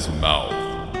man's mouth?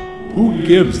 Who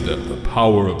gives them the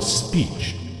power of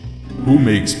speech? Who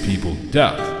makes people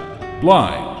deaf,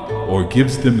 blind, or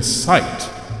gives them sight?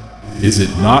 Is it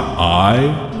not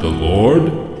I, the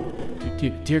Lord?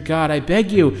 Dear God, I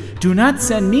beg you, do not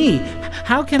send me.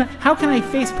 How can I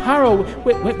face Paro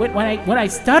when I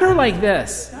stutter like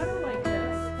this?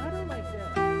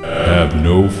 Have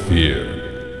no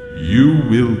fear. You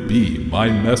will be my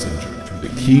messenger to the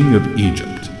king of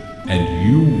Egypt, and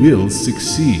you will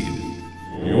succeed.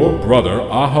 Your brother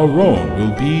Aharon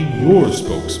will be your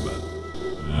spokesman.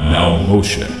 Now,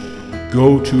 Moshe,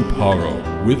 go to Paro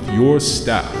with your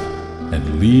staff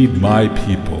and lead my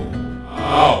people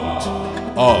out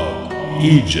of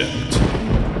Egypt.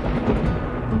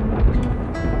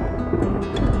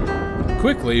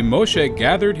 Quickly, Moshe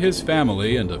gathered his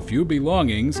family and a few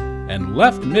belongings and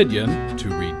left Midian to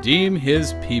redeem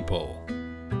his people.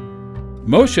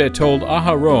 Moshe told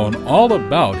Aharon all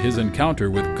about his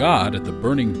encounter with God at the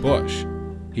burning bush.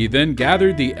 He then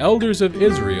gathered the elders of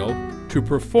Israel to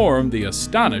perform the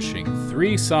astonishing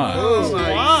 3 signs. Oh,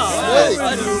 wow.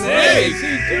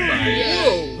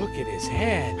 Look at his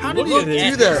hand. How did he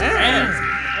do that?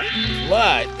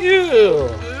 Blood. Ew.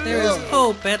 There is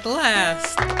hope at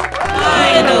last.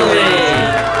 Finally!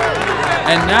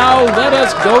 And now let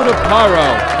us go to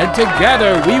Paro, and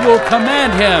together we will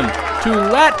command him to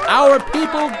let our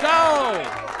people go.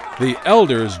 The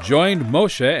elders joined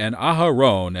Moshe and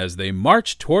Aharon as they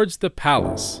marched towards the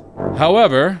palace.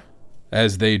 However,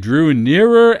 as they drew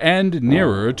nearer and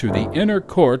nearer to the inner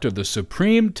court of the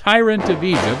supreme tyrant of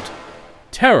Egypt,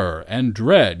 terror and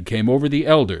dread came over the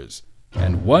elders,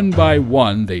 and one by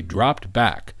one they dropped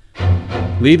back,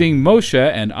 leaving Moshe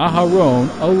and Aharon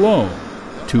alone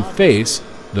to face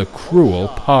the cruel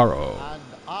Paro.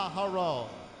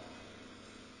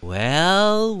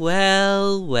 Well.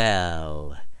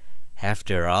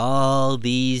 After all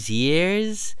these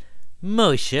years,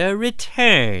 Moshe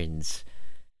returns.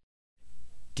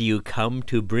 Do you come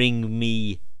to bring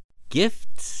me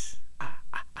gifts?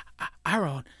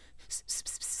 Aaron,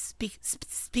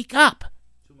 speak up.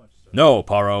 No,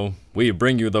 Paro. We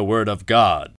bring you the word of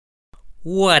God.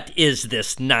 What is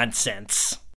this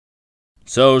nonsense?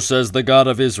 So says the God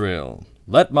of Israel.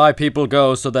 Let my people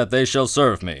go so that they shall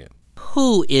serve me.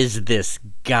 Who is this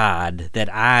God that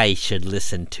I should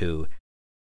listen to?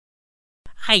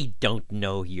 I don't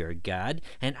know your God,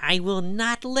 and I will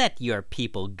not let your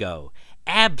people go.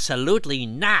 Absolutely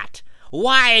not.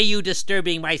 Why are you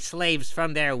disturbing my slaves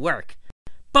from their work?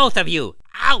 Both of you,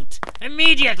 out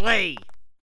immediately!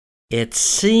 It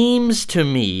seems to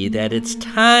me that it's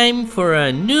time for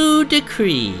a new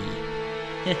decree.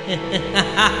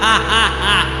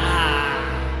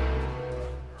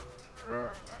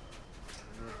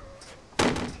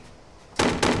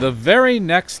 The very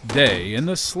next day, in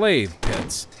the slave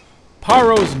pits,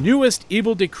 Paro's newest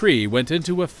evil decree went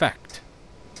into effect.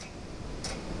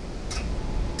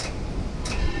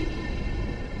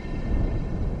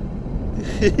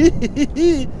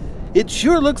 It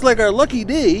sure looks like our lucky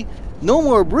day. No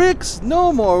more bricks,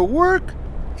 no more work.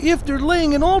 After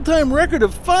laying an all-time record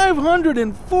of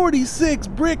 546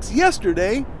 bricks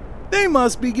yesterday, they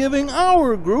must be giving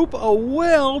our group a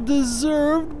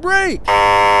well-deserved break.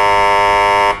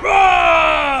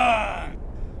 Wrong!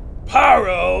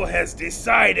 Paro has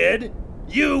decided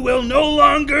you will no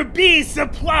longer be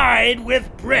supplied with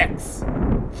bricks.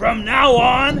 From now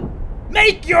on,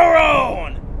 make your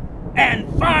own! And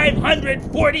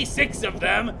 546 of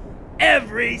them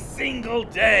every single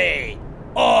day,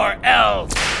 or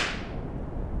else.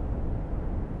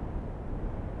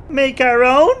 Make our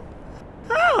own?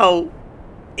 How?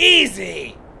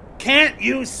 Easy! Can't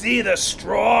you see the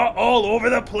straw all over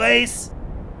the place?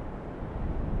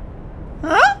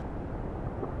 Huh?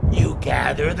 You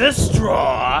gather the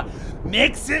straw,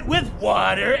 mix it with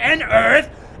water and earth,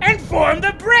 and form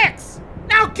the bricks!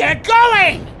 Now get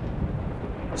going!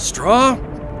 Straw?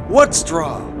 What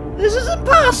straw? This is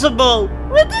impossible!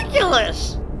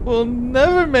 Ridiculous! We'll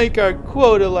never make our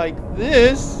quota like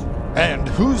this. And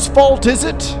whose fault is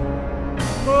it?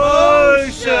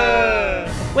 Moshe!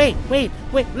 Wait,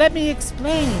 let me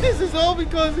explain. This is all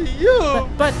because of you!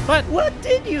 But What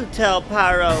did you tell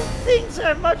Paro? Things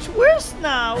are much worse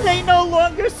now. They no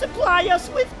longer supply us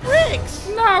with bricks.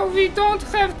 Now we don't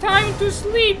have time to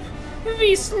sleep.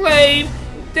 We slave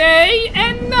day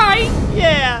and night.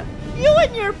 Yeah, you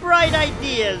and your bright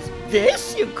ideas.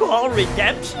 This you call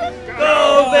redemption?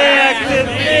 Go back to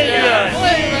Midian!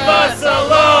 Leave us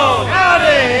alone! Out of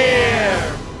here!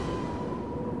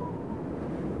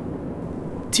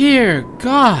 Dear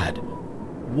God,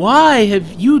 why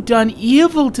have you done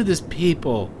evil to this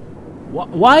people?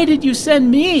 Why did you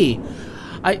send me?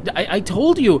 I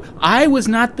told you I was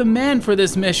not the man for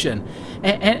this mission,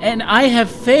 and I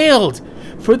have failed,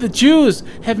 for the Jews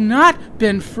have not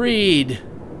been freed.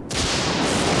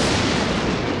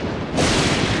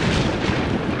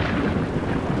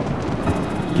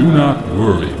 Do not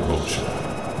worry, Moshe.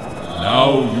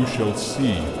 Now you shall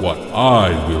see what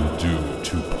I will do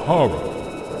to Paro.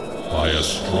 By a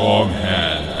strong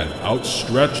hand and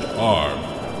outstretched arm,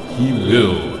 he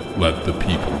will let the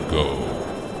people go.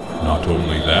 Not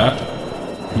only that,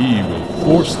 he will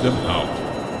force them out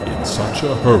in such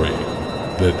a hurry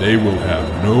that they will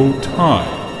have no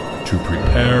time to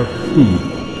prepare food.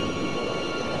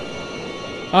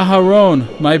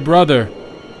 Aharon, my brother,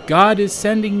 God is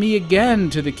sending me again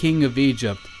to the king of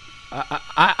Egypt.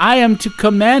 I am to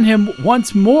command him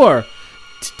once more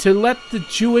to let the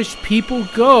Jewish people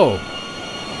go.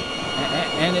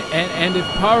 And if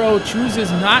Paro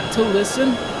chooses not to listen,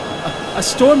 a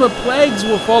storm of plagues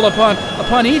will fall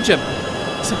upon Egypt,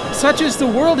 such as the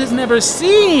world has never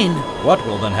seen. What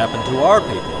will then happen to our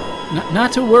people?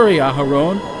 Not to worry,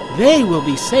 Aharon. They will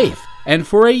be safe. And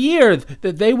for a year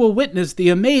that they will witness the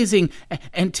amazing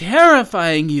and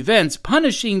terrifying events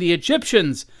punishing the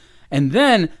Egyptians. And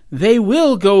then they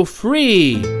will go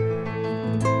free.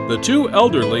 The two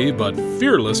elderly but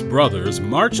fearless brothers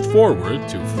marched forward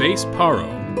to face Paro.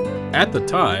 At the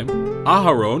time,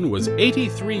 Aharon was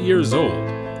 83 years old,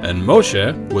 and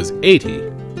Moshe was 80.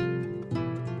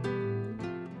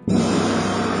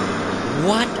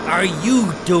 What are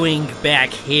you doing back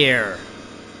here?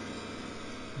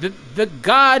 The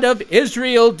God of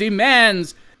Israel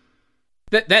demands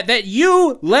that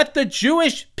you let the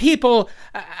Jewish people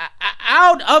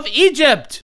out of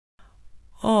Egypt.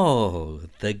 Oh,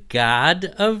 the God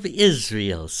of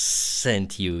Israel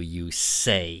sent you, you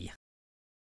say.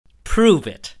 Prove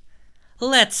it.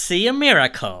 Let's see a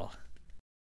miracle.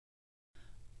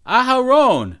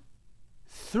 Aharon,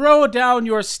 throw down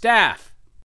your staff.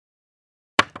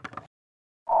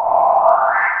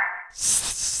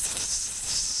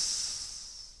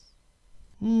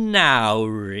 Now,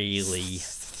 really,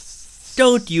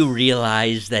 don't you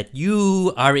realize that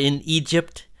you are in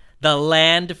Egypt, the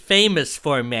land famous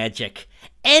for magic?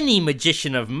 Any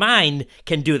magician of mine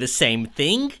can do the same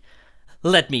thing.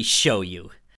 Let me show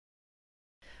you.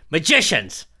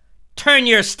 Magicians, turn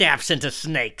your staffs into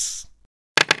snakes.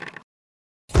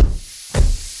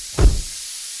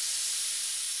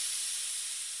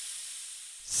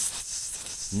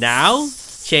 Now,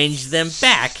 change them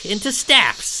back into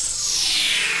staffs.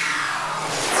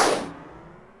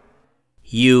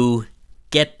 You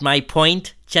get my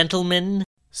point, gentlemen?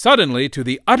 Suddenly, to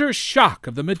the utter shock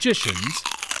of the magicians,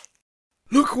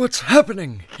 look what's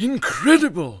happening!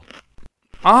 Incredible!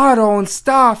 Aaron's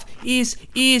staff is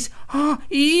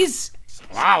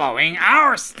swallowing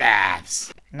our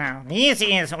staffs. Now this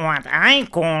is what I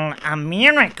call a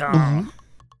miracle.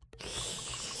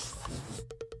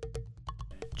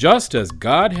 Just as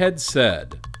God had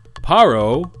said,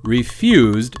 Paro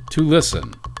refused to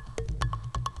listen.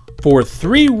 For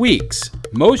 3 weeks,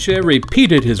 Moshe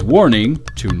repeated his warning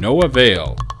to no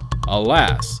avail.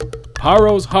 Alas,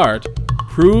 Paro's heart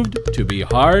proved to be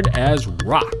hard as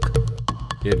rock.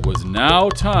 It was now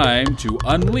time to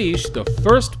unleash the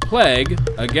first plague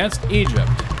against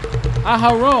Egypt.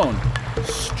 Aharon,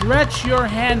 stretch your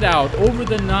hand out over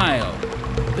the Nile.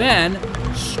 Then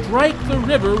strike the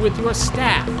river with your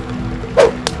staff.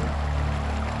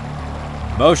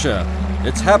 Moshe,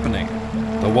 it's happening.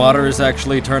 The water is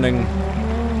actually turning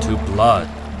to blood.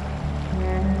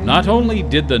 Not only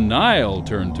did the Nile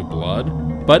turn to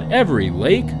blood, but every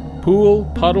lake, pool,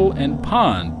 puddle, and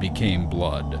pond became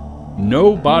blood.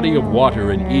 No body of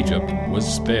water in Egypt was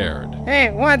spared. Hey,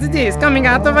 what's this coming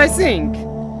out of my sink?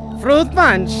 Fruit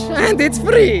punch, and it's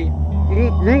free.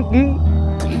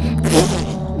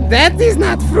 That is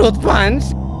not fruit punch.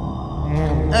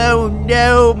 Oh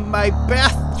no, my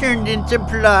bath turned into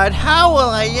blood. How will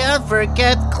I ever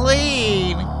get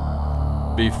clean?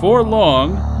 Before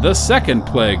long, the second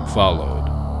plague followed.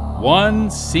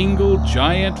 One single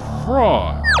giant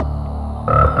frog.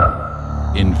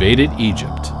 invaded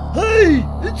Egypt. Hey,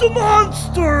 it's a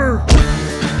monster!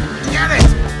 Get it!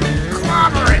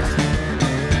 Clobber it!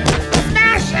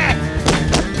 Smash it!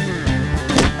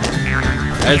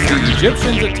 As the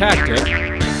Egyptians attacked it,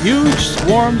 huge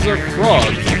swarms of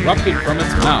frogs erupted from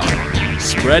its mouth,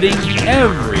 spreading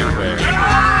everywhere.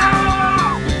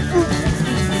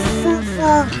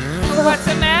 What's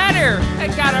the matter? I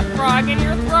got a frog in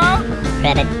your throat?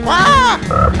 Rabbit.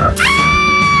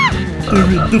 There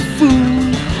is the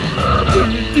food, there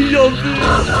is the oven,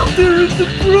 there is the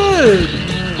bread.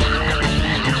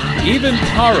 Even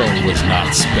Paro was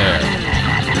not spared.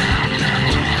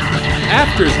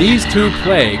 After these 2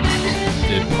 plagues,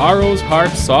 did Paro's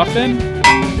heart soften?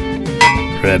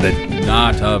 Rabbit.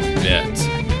 Not a bit.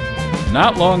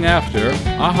 Not long after,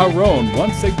 Aharon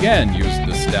once again used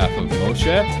the staff of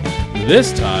Moshe.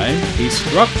 This time, he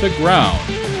struck the ground,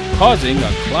 causing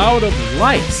a cloud of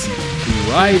lice to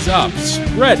rise up,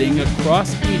 spreading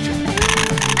across Egypt.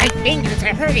 My fingers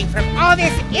are hurting from all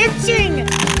this itching.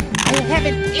 I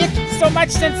haven't itched so much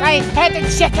since I had the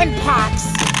chicken pox.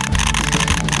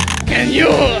 Can you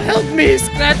help me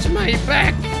scratch my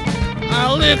back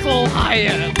a little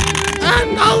higher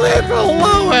and a little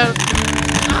lower?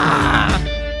 Ah,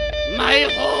 my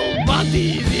whole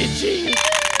body is itching.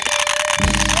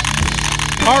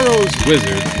 Paro's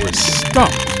wizards were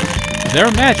stumped.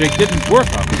 Their magic didn't work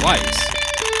on lice.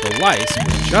 The lice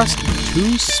were just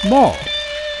too small.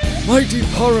 Mighty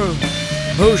Paro,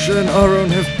 Moshe and Aaron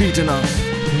have beaten us.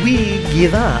 We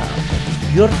give up.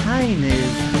 Your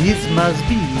Highness, this must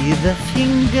be the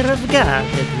finger of God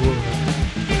at work.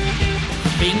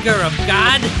 Finger of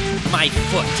God? My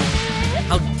foot.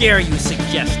 How dare you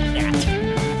suggest that?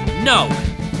 No.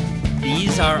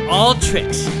 These are all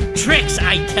tricks. Tricks,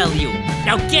 I tell you.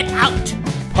 Now get out!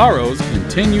 Paro's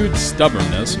continued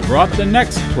stubbornness brought the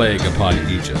next plague upon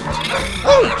Egypt.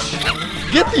 Ouch!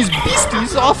 Get these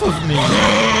beasties off of me!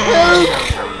 Help!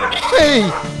 Hey!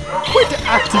 Quit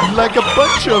acting like a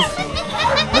bunch of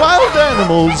wild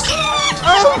animals!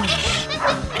 Ouch!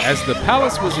 As the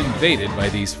palace was invaded by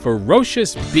these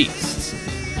ferocious beasts,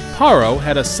 Paro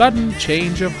had a sudden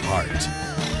change of heart.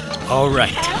 All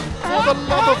right. For the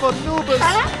love of Anubis,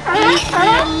 leave me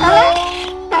alone!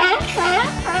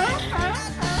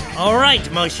 All right,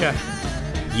 Moshe.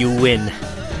 You win.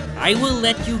 I will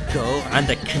let you go on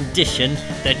the condition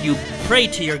that you pray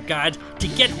to your God to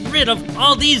get rid of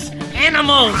all these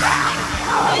animals.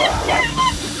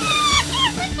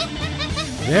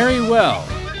 Very well.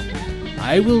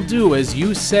 I will do as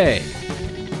you say.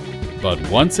 But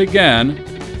once again,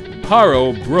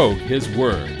 Paro broke his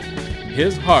word.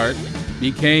 His heart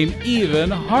became even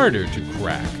harder to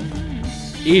crack.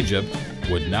 Egypt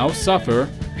would now suffer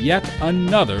yet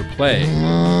another plague.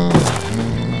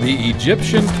 The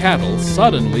Egyptian cattle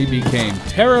suddenly became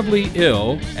terribly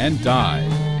ill and died.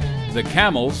 The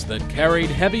camels that carried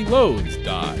heavy loads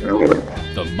died.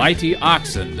 The mighty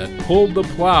oxen that pulled the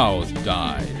plows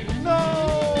died.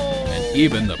 And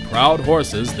even the proud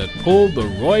horses that pulled the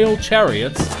royal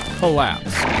chariots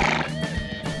collapsed.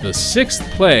 The 6th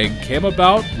plague came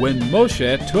about when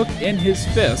Moshe took in his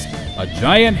fist a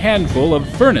giant handful of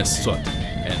furnace soot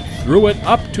and threw it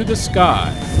up to the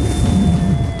sky.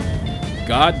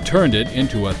 God turned it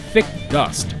into a thick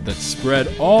dust that spread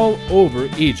all over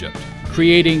Egypt,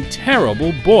 creating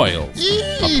terrible boils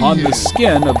upon the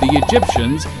skin of the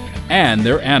Egyptians and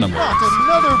their animals.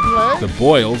 Another plague? The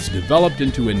boils developed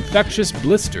into infectious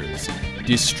blisters,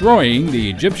 destroying the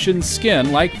Egyptian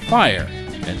skin like fire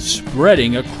and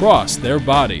spreading across their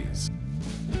bodies.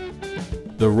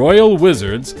 The royal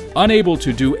wizards, unable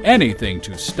to do anything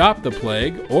to stop the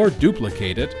plague or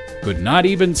duplicate it, could not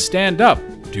even stand up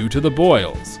due to the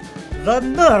boils. The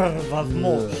nerve of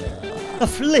Moshe,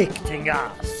 afflicting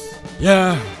us.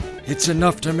 Yeah, it's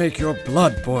enough to make your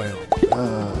blood boil.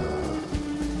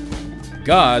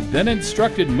 God then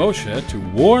instructed Moshe to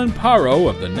warn Paro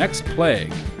of the next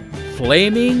plague,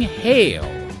 flaming hail.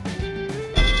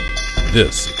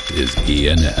 This is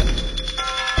ENN.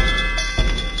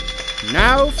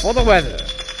 Now for the weather.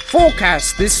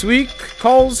 Forecast this week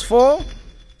calls for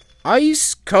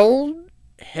ice cold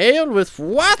hail with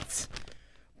what?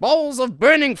 Balls of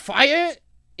burning fire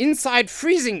inside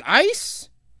freezing ice?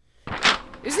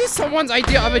 Is this someone's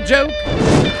idea of a joke?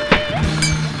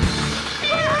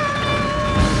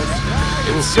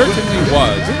 It certainly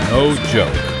was no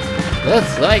joke.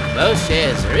 Looks like Moshe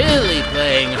is really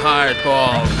playing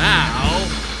hardball now.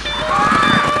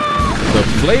 The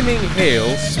flaming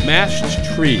hail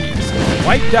smashed trees,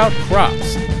 wiped out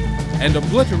crops, and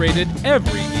obliterated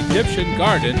every Egyptian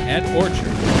garden and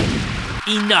orchard.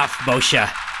 Enough, Moshe.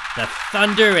 The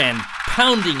thunder and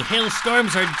pounding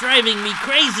hailstorms are driving me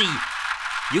crazy.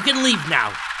 You can leave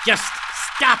now. Just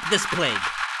stop this plague.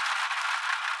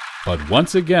 But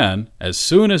once again, as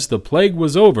soon as the plague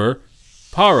was over,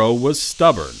 Paro was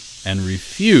stubborn and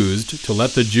refused to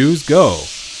let the Jews go.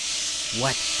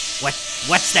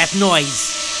 What's that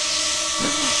noise?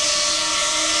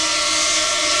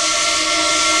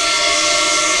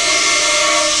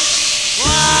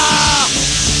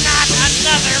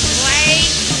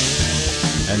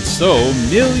 And so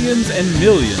millions and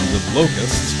millions of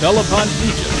locusts fell upon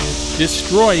Egypt,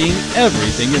 destroying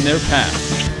everything in their path.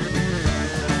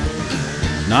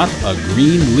 Not a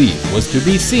green leaf was to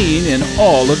be seen in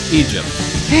all of Egypt.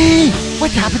 Hey,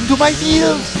 what happened to my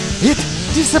field? It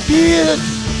disappeared!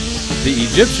 The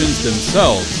Egyptians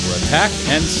themselves were attacked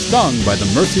and stung by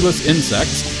the merciless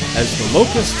insects as the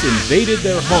locusts invaded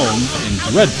their homes in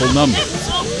dreadful numbers.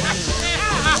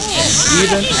 And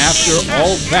even after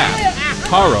all that,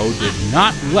 Paro did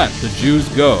not let the Jews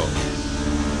go.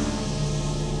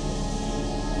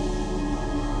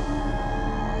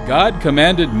 God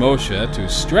commanded Moshe to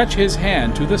stretch his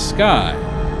hand to the sky,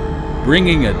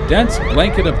 bringing a dense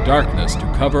blanket of darkness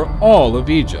to cover all of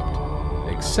Egypt,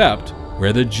 except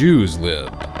where the Jews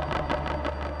lived.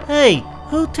 Hey,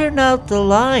 who turned out the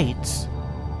lights?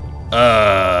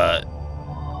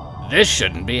 This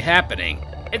shouldn't be happening.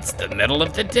 It's the middle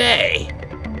of the day.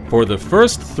 For the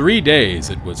first 3 days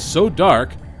it was so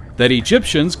dark that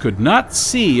Egyptians could not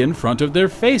see in front of their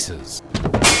faces. Who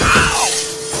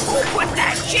put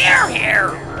that chair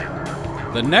here?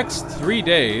 The next 3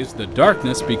 days the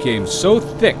darkness became so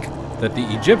thick that the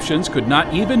Egyptians could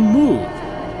not even move.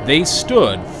 They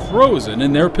stood frozen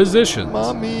in their positions.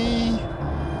 Mommy!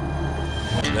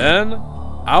 Then,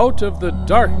 out of the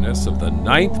darkness of the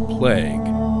 9th plague,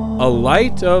 a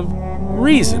light of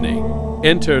reasoning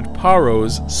entered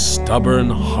Paro's stubborn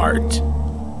heart.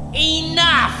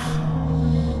 Enough!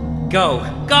 Go!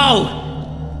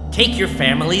 Take your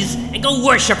families and go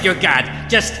worship your God.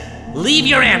 Just leave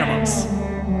your animals.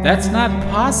 That's not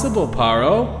possible,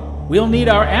 Paro. We'll need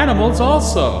our animals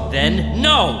also. Then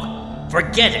no!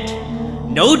 Forget it.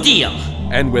 No deal.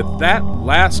 And with that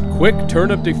last quick turn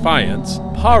of defiance,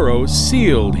 Paro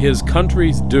sealed his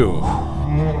country's doom.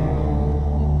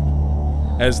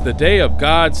 As the day of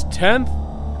God's 10th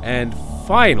and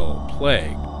final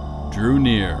plague drew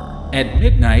near. At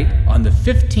midnight, on the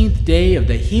 15th day of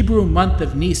the Hebrew month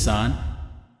of Nisan,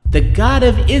 the God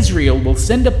of Israel will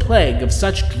send a plague of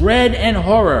such dread and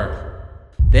horror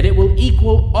that it will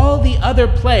equal all the other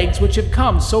plagues which have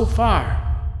come so far.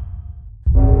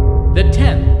 The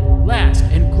 10th, last,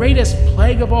 and greatest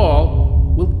plague of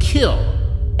all will kill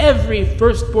every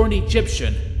firstborn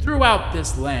Egyptian throughout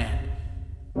this land.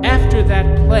 After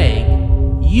that plague,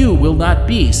 you will not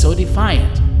be so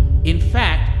defiant. In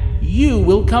fact, you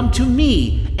will come to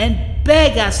me and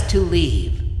beg us to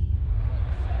leave.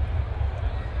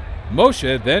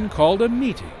 Moshe then called a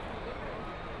meeting.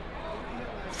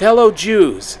 Fellow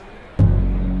Jews,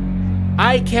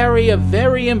 I carry a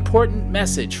very important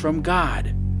message from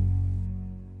God.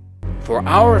 For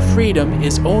our freedom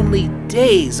is only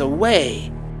days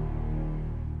away.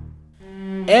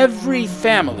 Every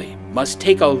family must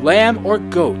take a lamb or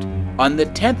goat on the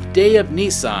 10th day of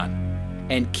Nisan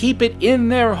and keep it in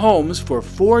their homes for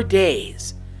 4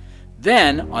 days.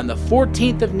 Then, on the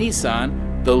 14th of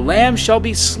Nisan, the lamb shall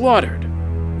be slaughtered,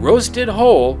 roasted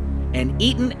whole, and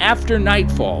eaten after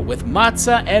nightfall with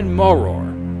matzah and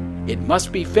maror. It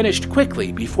must be finished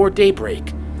quickly before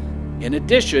daybreak. In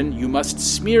addition, you must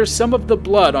smear some of the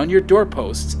blood on your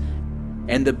doorposts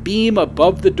and the beam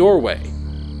above the doorway.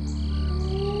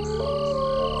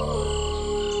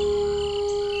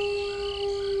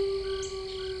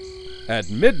 At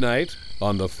midnight,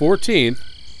 on the 14th,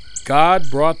 God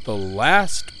brought the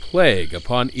last plague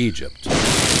upon Egypt.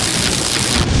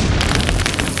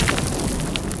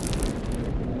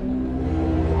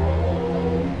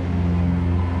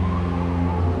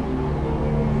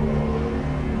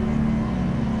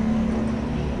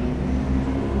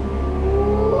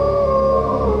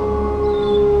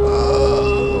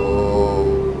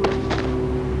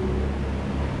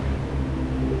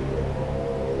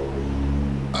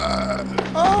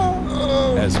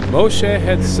 As Moshe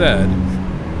had said,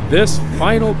 this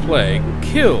final plague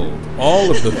killed all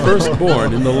of the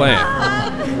firstborn in the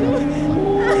land.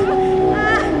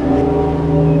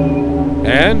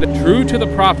 And true to the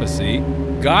prophecy,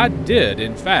 God did,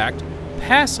 in fact,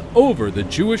 pass over the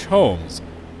Jewish homes,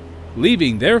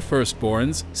 leaving their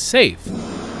firstborns safe.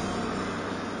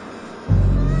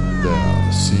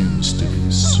 There seems to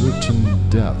be certain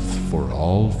death for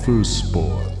all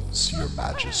firstborns, Your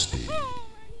Majesty.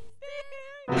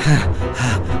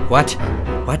 What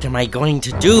am I going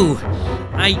to do?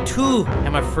 I too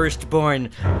am a firstborn.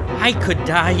 I could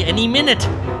die any minute.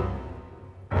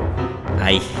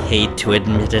 I hate to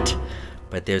admit it,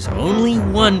 but there's only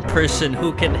one person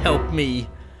who can help me.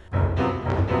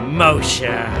 Moshe.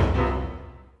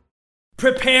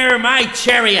 Prepare my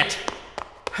chariot!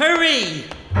 Hurry!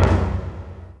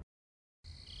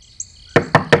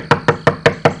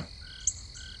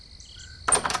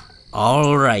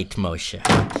 All right, Moshe.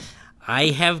 I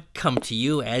have come to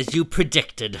you as you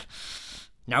predicted.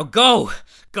 Now go!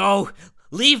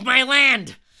 Leave my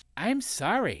land! I'm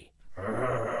sorry.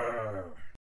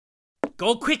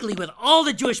 Go quickly with all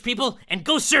the Jewish people and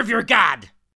go serve your God!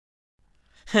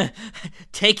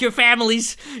 Take your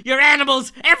families, your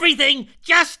animals, everything!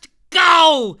 Just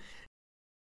go!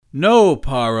 No,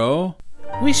 Paro.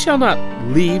 We shall not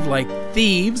leave like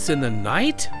thieves in the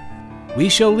night. We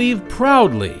shall leave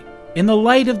proudly in the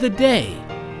light of the day,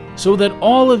 so that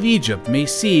all of Egypt may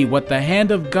see what the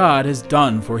hand of God has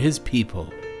done for his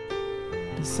people.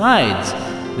 Besides,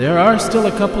 there are still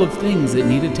a couple of things that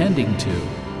need attending to.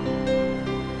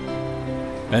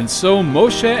 And so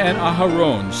Moshe and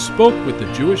Aharon spoke with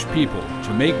the Jewish people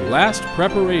to make last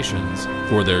preparations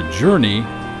for their journey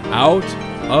out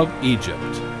of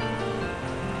Egypt.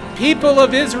 People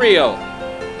of Israel,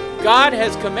 God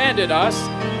has commanded us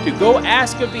to go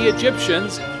ask of the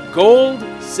Egyptians gold,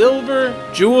 silver,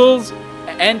 jewels,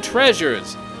 and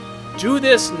treasures. Do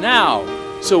this now,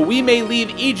 so we may leave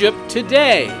Egypt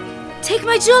today. Take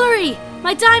my jewelry,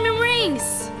 my diamond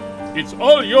rings. It's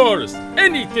all yours,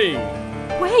 anything.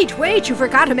 Wait, you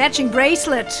forgot a matching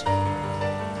bracelet.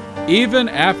 Even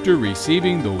after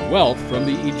receiving the wealth from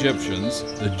the Egyptians,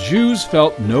 the Jews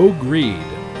felt no greed.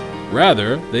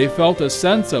 Rather, they felt a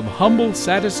sense of humble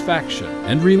satisfaction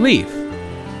and relief.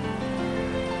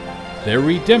 Their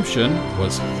redemption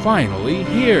was finally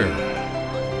here.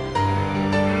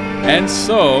 And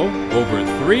so, over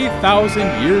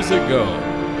 3,000 years ago,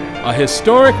 a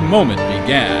historic moment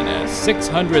began as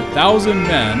 600,000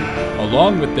 men,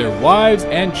 along with their wives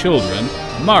and children,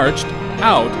 marched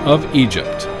out of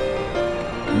Egypt.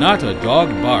 Not a dog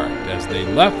barked as they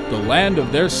left the land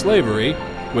of their slavery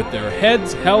with their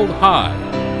heads held high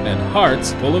and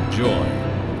hearts full of joy.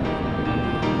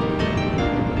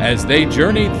 As they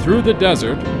journeyed through the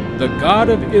desert, the God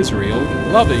of Israel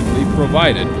lovingly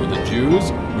provided for the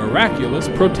Jews miraculous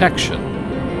protection.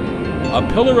 A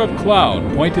pillar of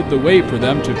cloud pointed the way for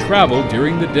them to travel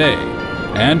during the day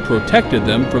and protected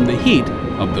them from the heat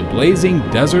of the blazing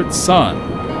desert sun.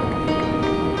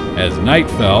 As night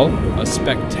fell, a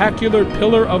spectacular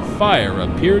pillar of fire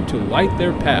appeared to light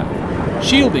their path,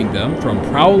 shielding them from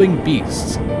prowling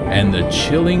beasts and the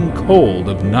chilling cold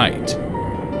of night.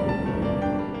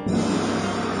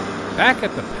 Back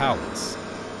at the palace.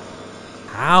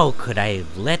 How could I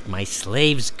have let my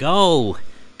slaves go?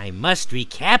 I must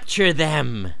recapture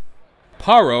them.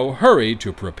 Paro hurried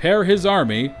to prepare his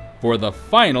army for the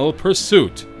final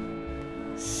pursuit.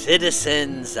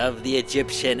 Citizens of the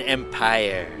Egyptian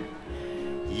Empire,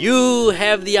 you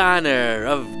have the honor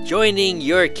of joining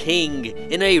your king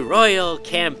in a royal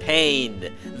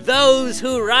campaign. Those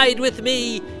who ride with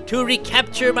me to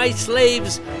recapture my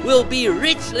slaves will be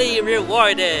richly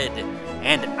rewarded,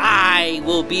 and I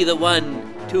will be the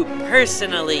one to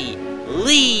personally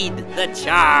lead the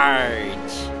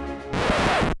charge.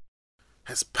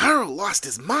 Has Paro lost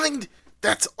his mind?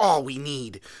 That's all we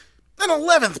need. An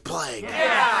 11th plague.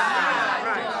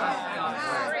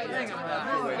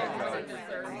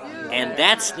 And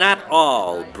that's not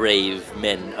all, brave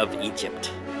men of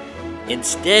Egypt.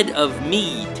 Instead of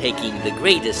me taking the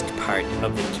greatest part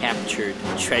of the captured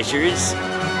treasures,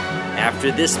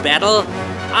 after this battle,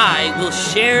 I will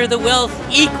share the wealth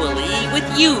equally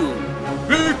with you.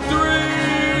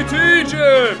 Victory to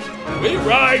Egypt! We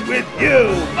ride with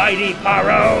you, mighty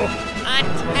Paro!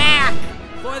 Attack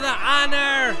for the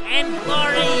honor and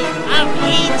glory of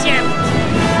Egypt!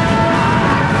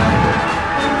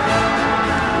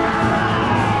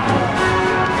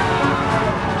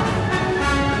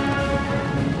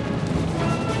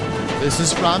 This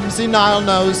is Ramsey Nile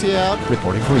Nose here,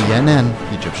 reporting for ENN,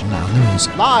 Egyptian Nile News.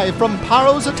 Live from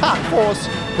Paro's attack force,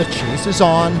 the chase is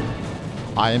on.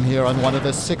 I am here on one of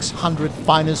the 600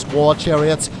 finest war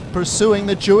chariots, pursuing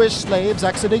the Jewish slaves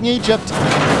exiting Egypt.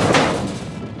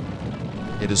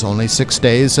 It is only 6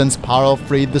 days since Paro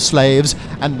freed the slaves,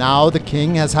 and now the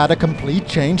king has had a complete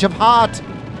change of heart.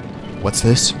 What's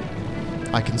this?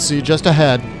 I can see just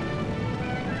ahead.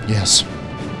 Yes.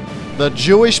 The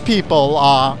Jewish people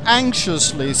are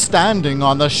anxiously standing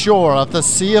on the shore of the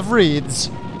Sea of Reeds.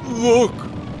 Look,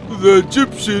 the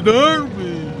Egyptian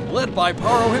army. led by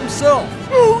Paro himself.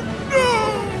 Oh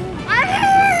no!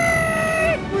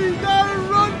 We gotta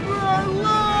run for our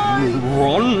lives!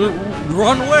 Run?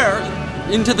 Run where?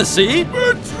 Into the sea?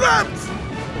 We're trapped!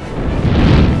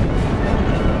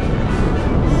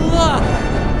 Look!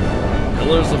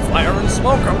 Pillars of fire and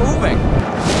smoke are moving.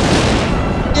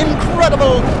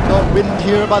 Incredible! The wind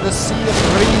here by the Sea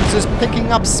of Reeds is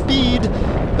picking up speed.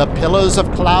 The pillars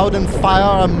of cloud and fire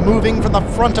are moving from the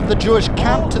front of the Jewish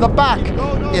camp to the back.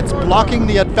 It's blocking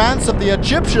the advance of the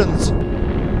Egyptians.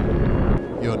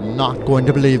 You're not going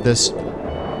to believe this.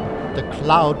 The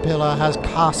cloud pillar has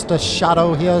cast a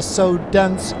shadow here so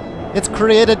dense, it's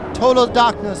created total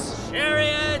darkness.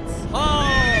 Chariots,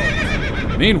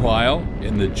 halt! Meanwhile,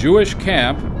 in the Jewish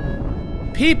camp,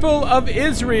 people of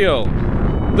Israel,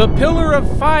 the pillar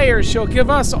of fire shall give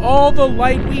us all the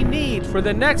light we need for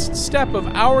the next step of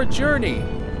our journey.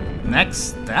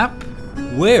 Next step?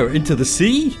 Where? Into the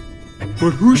sea?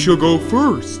 But who shall go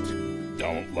first?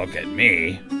 Don't look at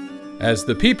me. As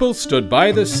the people stood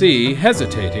by the sea,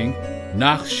 hesitating,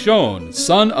 Nachshon,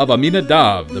 son of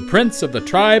Aminadab, the prince of the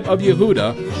tribe of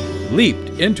Yehuda, leaped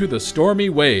into the stormy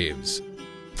waves.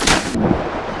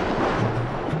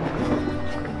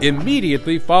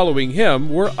 Immediately following him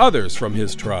were others from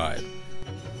his tribe.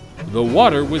 The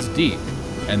water was deep,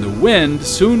 and the wind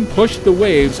soon pushed the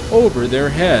waves over their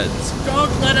heads.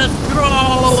 Don't let us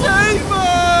drown! Save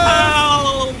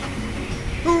us!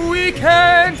 Help! We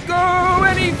can't go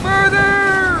any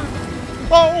further!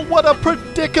 Oh, what a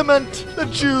predicament! The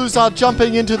Jews are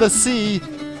jumping into the sea.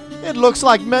 It looks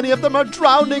like many of them are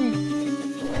drowning.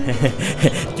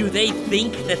 Do they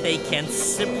think that they can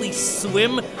simply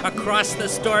swim across the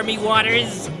stormy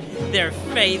waters? Their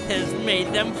faith has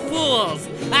made them fools.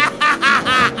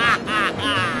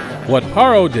 What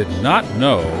Paro did not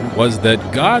know was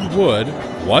that God would,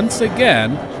 once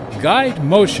again, guide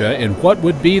Moshe in what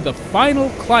would be the final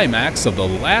climax of the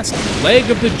last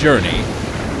leg of the journey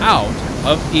out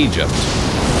of Egypt.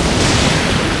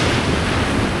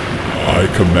 I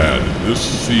command this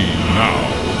sea now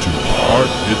to part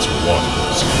its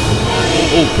waters,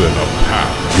 open a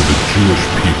path to the Jewish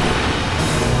people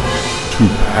to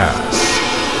pass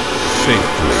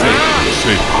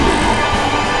safely.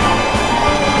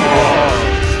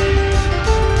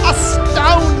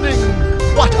 Astounding!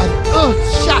 What an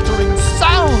earth-shattering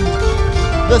sound!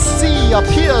 The sea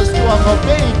appears to have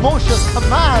obeyed Moshe's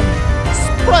command,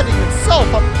 spreading itself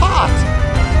apart.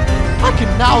 I can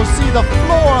now see the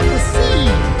floor of the sea.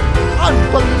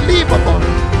 Unbelievable!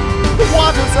 The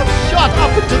waters have shot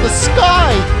up into the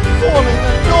sky, forming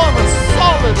enormous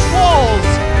solid walls.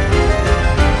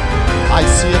 I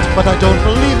see it, but I don't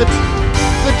believe it.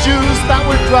 The Jews that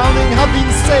were drowning have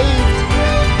been saved.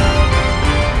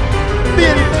 The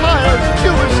entire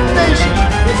Jewish nation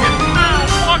is now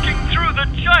walking through the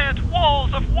giant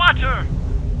walls of water.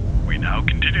 We now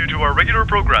continue to our regular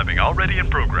programming, already in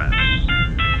progress.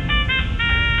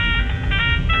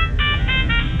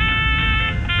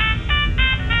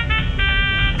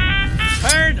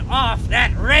 Turn off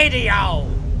that radio!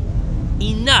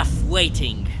 Enough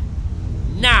waiting.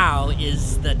 Now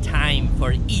is the time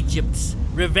for Egypt's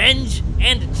revenge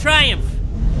and triumph.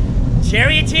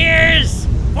 Charioteers,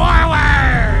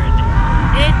 forward!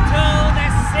 Into the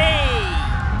sea!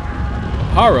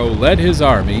 Paro led his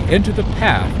army into the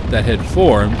path that had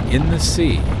formed in the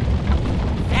sea.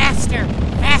 Faster!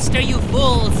 Faster, you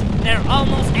fools! They're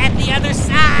almost at the other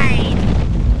side!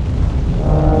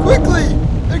 Quickly!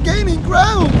 They're gaining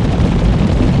ground!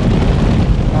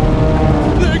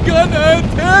 They're gonna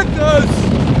attack us!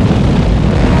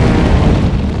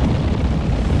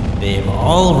 They've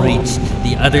all reached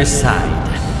the other side.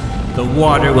 The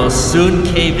water will soon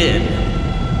cave in.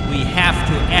 We have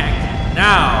to act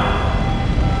now.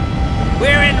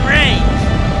 We're in range.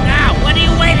 Now, what are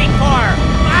you waiting for?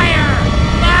 Fire!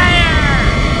 Fire!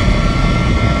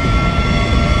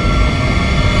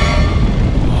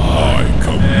 I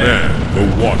command the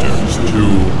waters to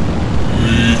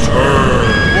return.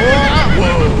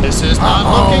 Whoa, this is not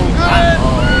looking good.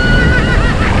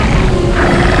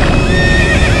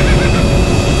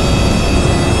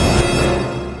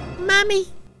 Mommy.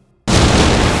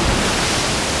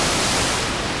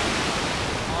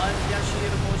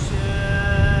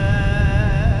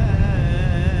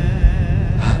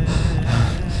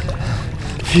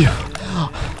 Phew.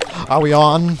 Are we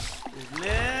on?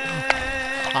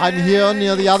 I'm here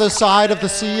near the other side of the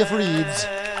Sea of Reeds.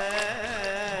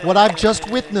 What I've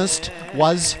just witnessed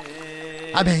was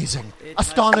amazing,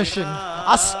 astonishing,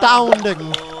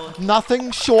 astounding,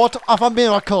 nothing short of a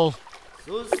miracle.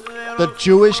 The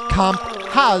Jewish camp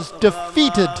has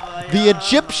defeated the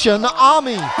Egyptian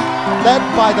army, led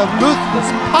by the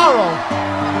ruthless Paro.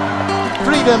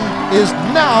 Freedom is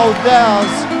now theirs.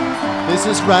 This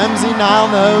is Ramsey Nile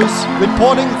Nose,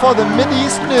 reporting for the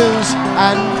Mideast News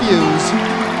and Views.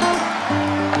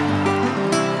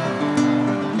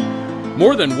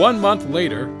 More than 1 month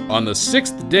later, on the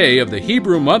 6th day of the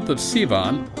Hebrew month of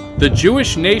Sivan, the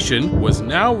Jewish nation was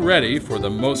now ready for the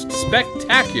most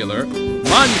spectacular,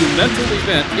 monumental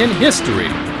event in history,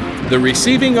 the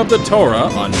receiving of the Torah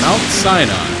on Mount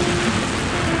Sinai.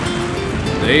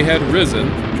 They had risen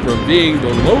from being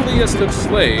the lowliest of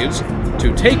slaves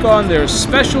to take on their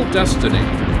special destiny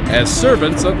as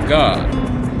servants of God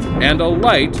and a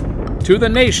light to the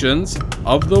nations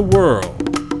of the world.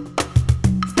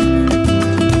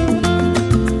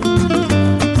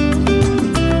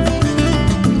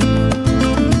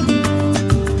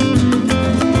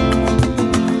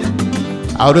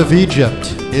 Out of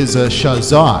Egypt is a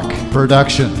Shazak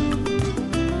production.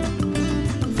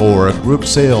 For group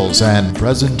sales and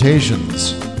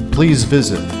presentations, please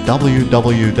visit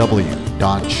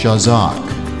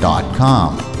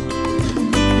www.shazak.com.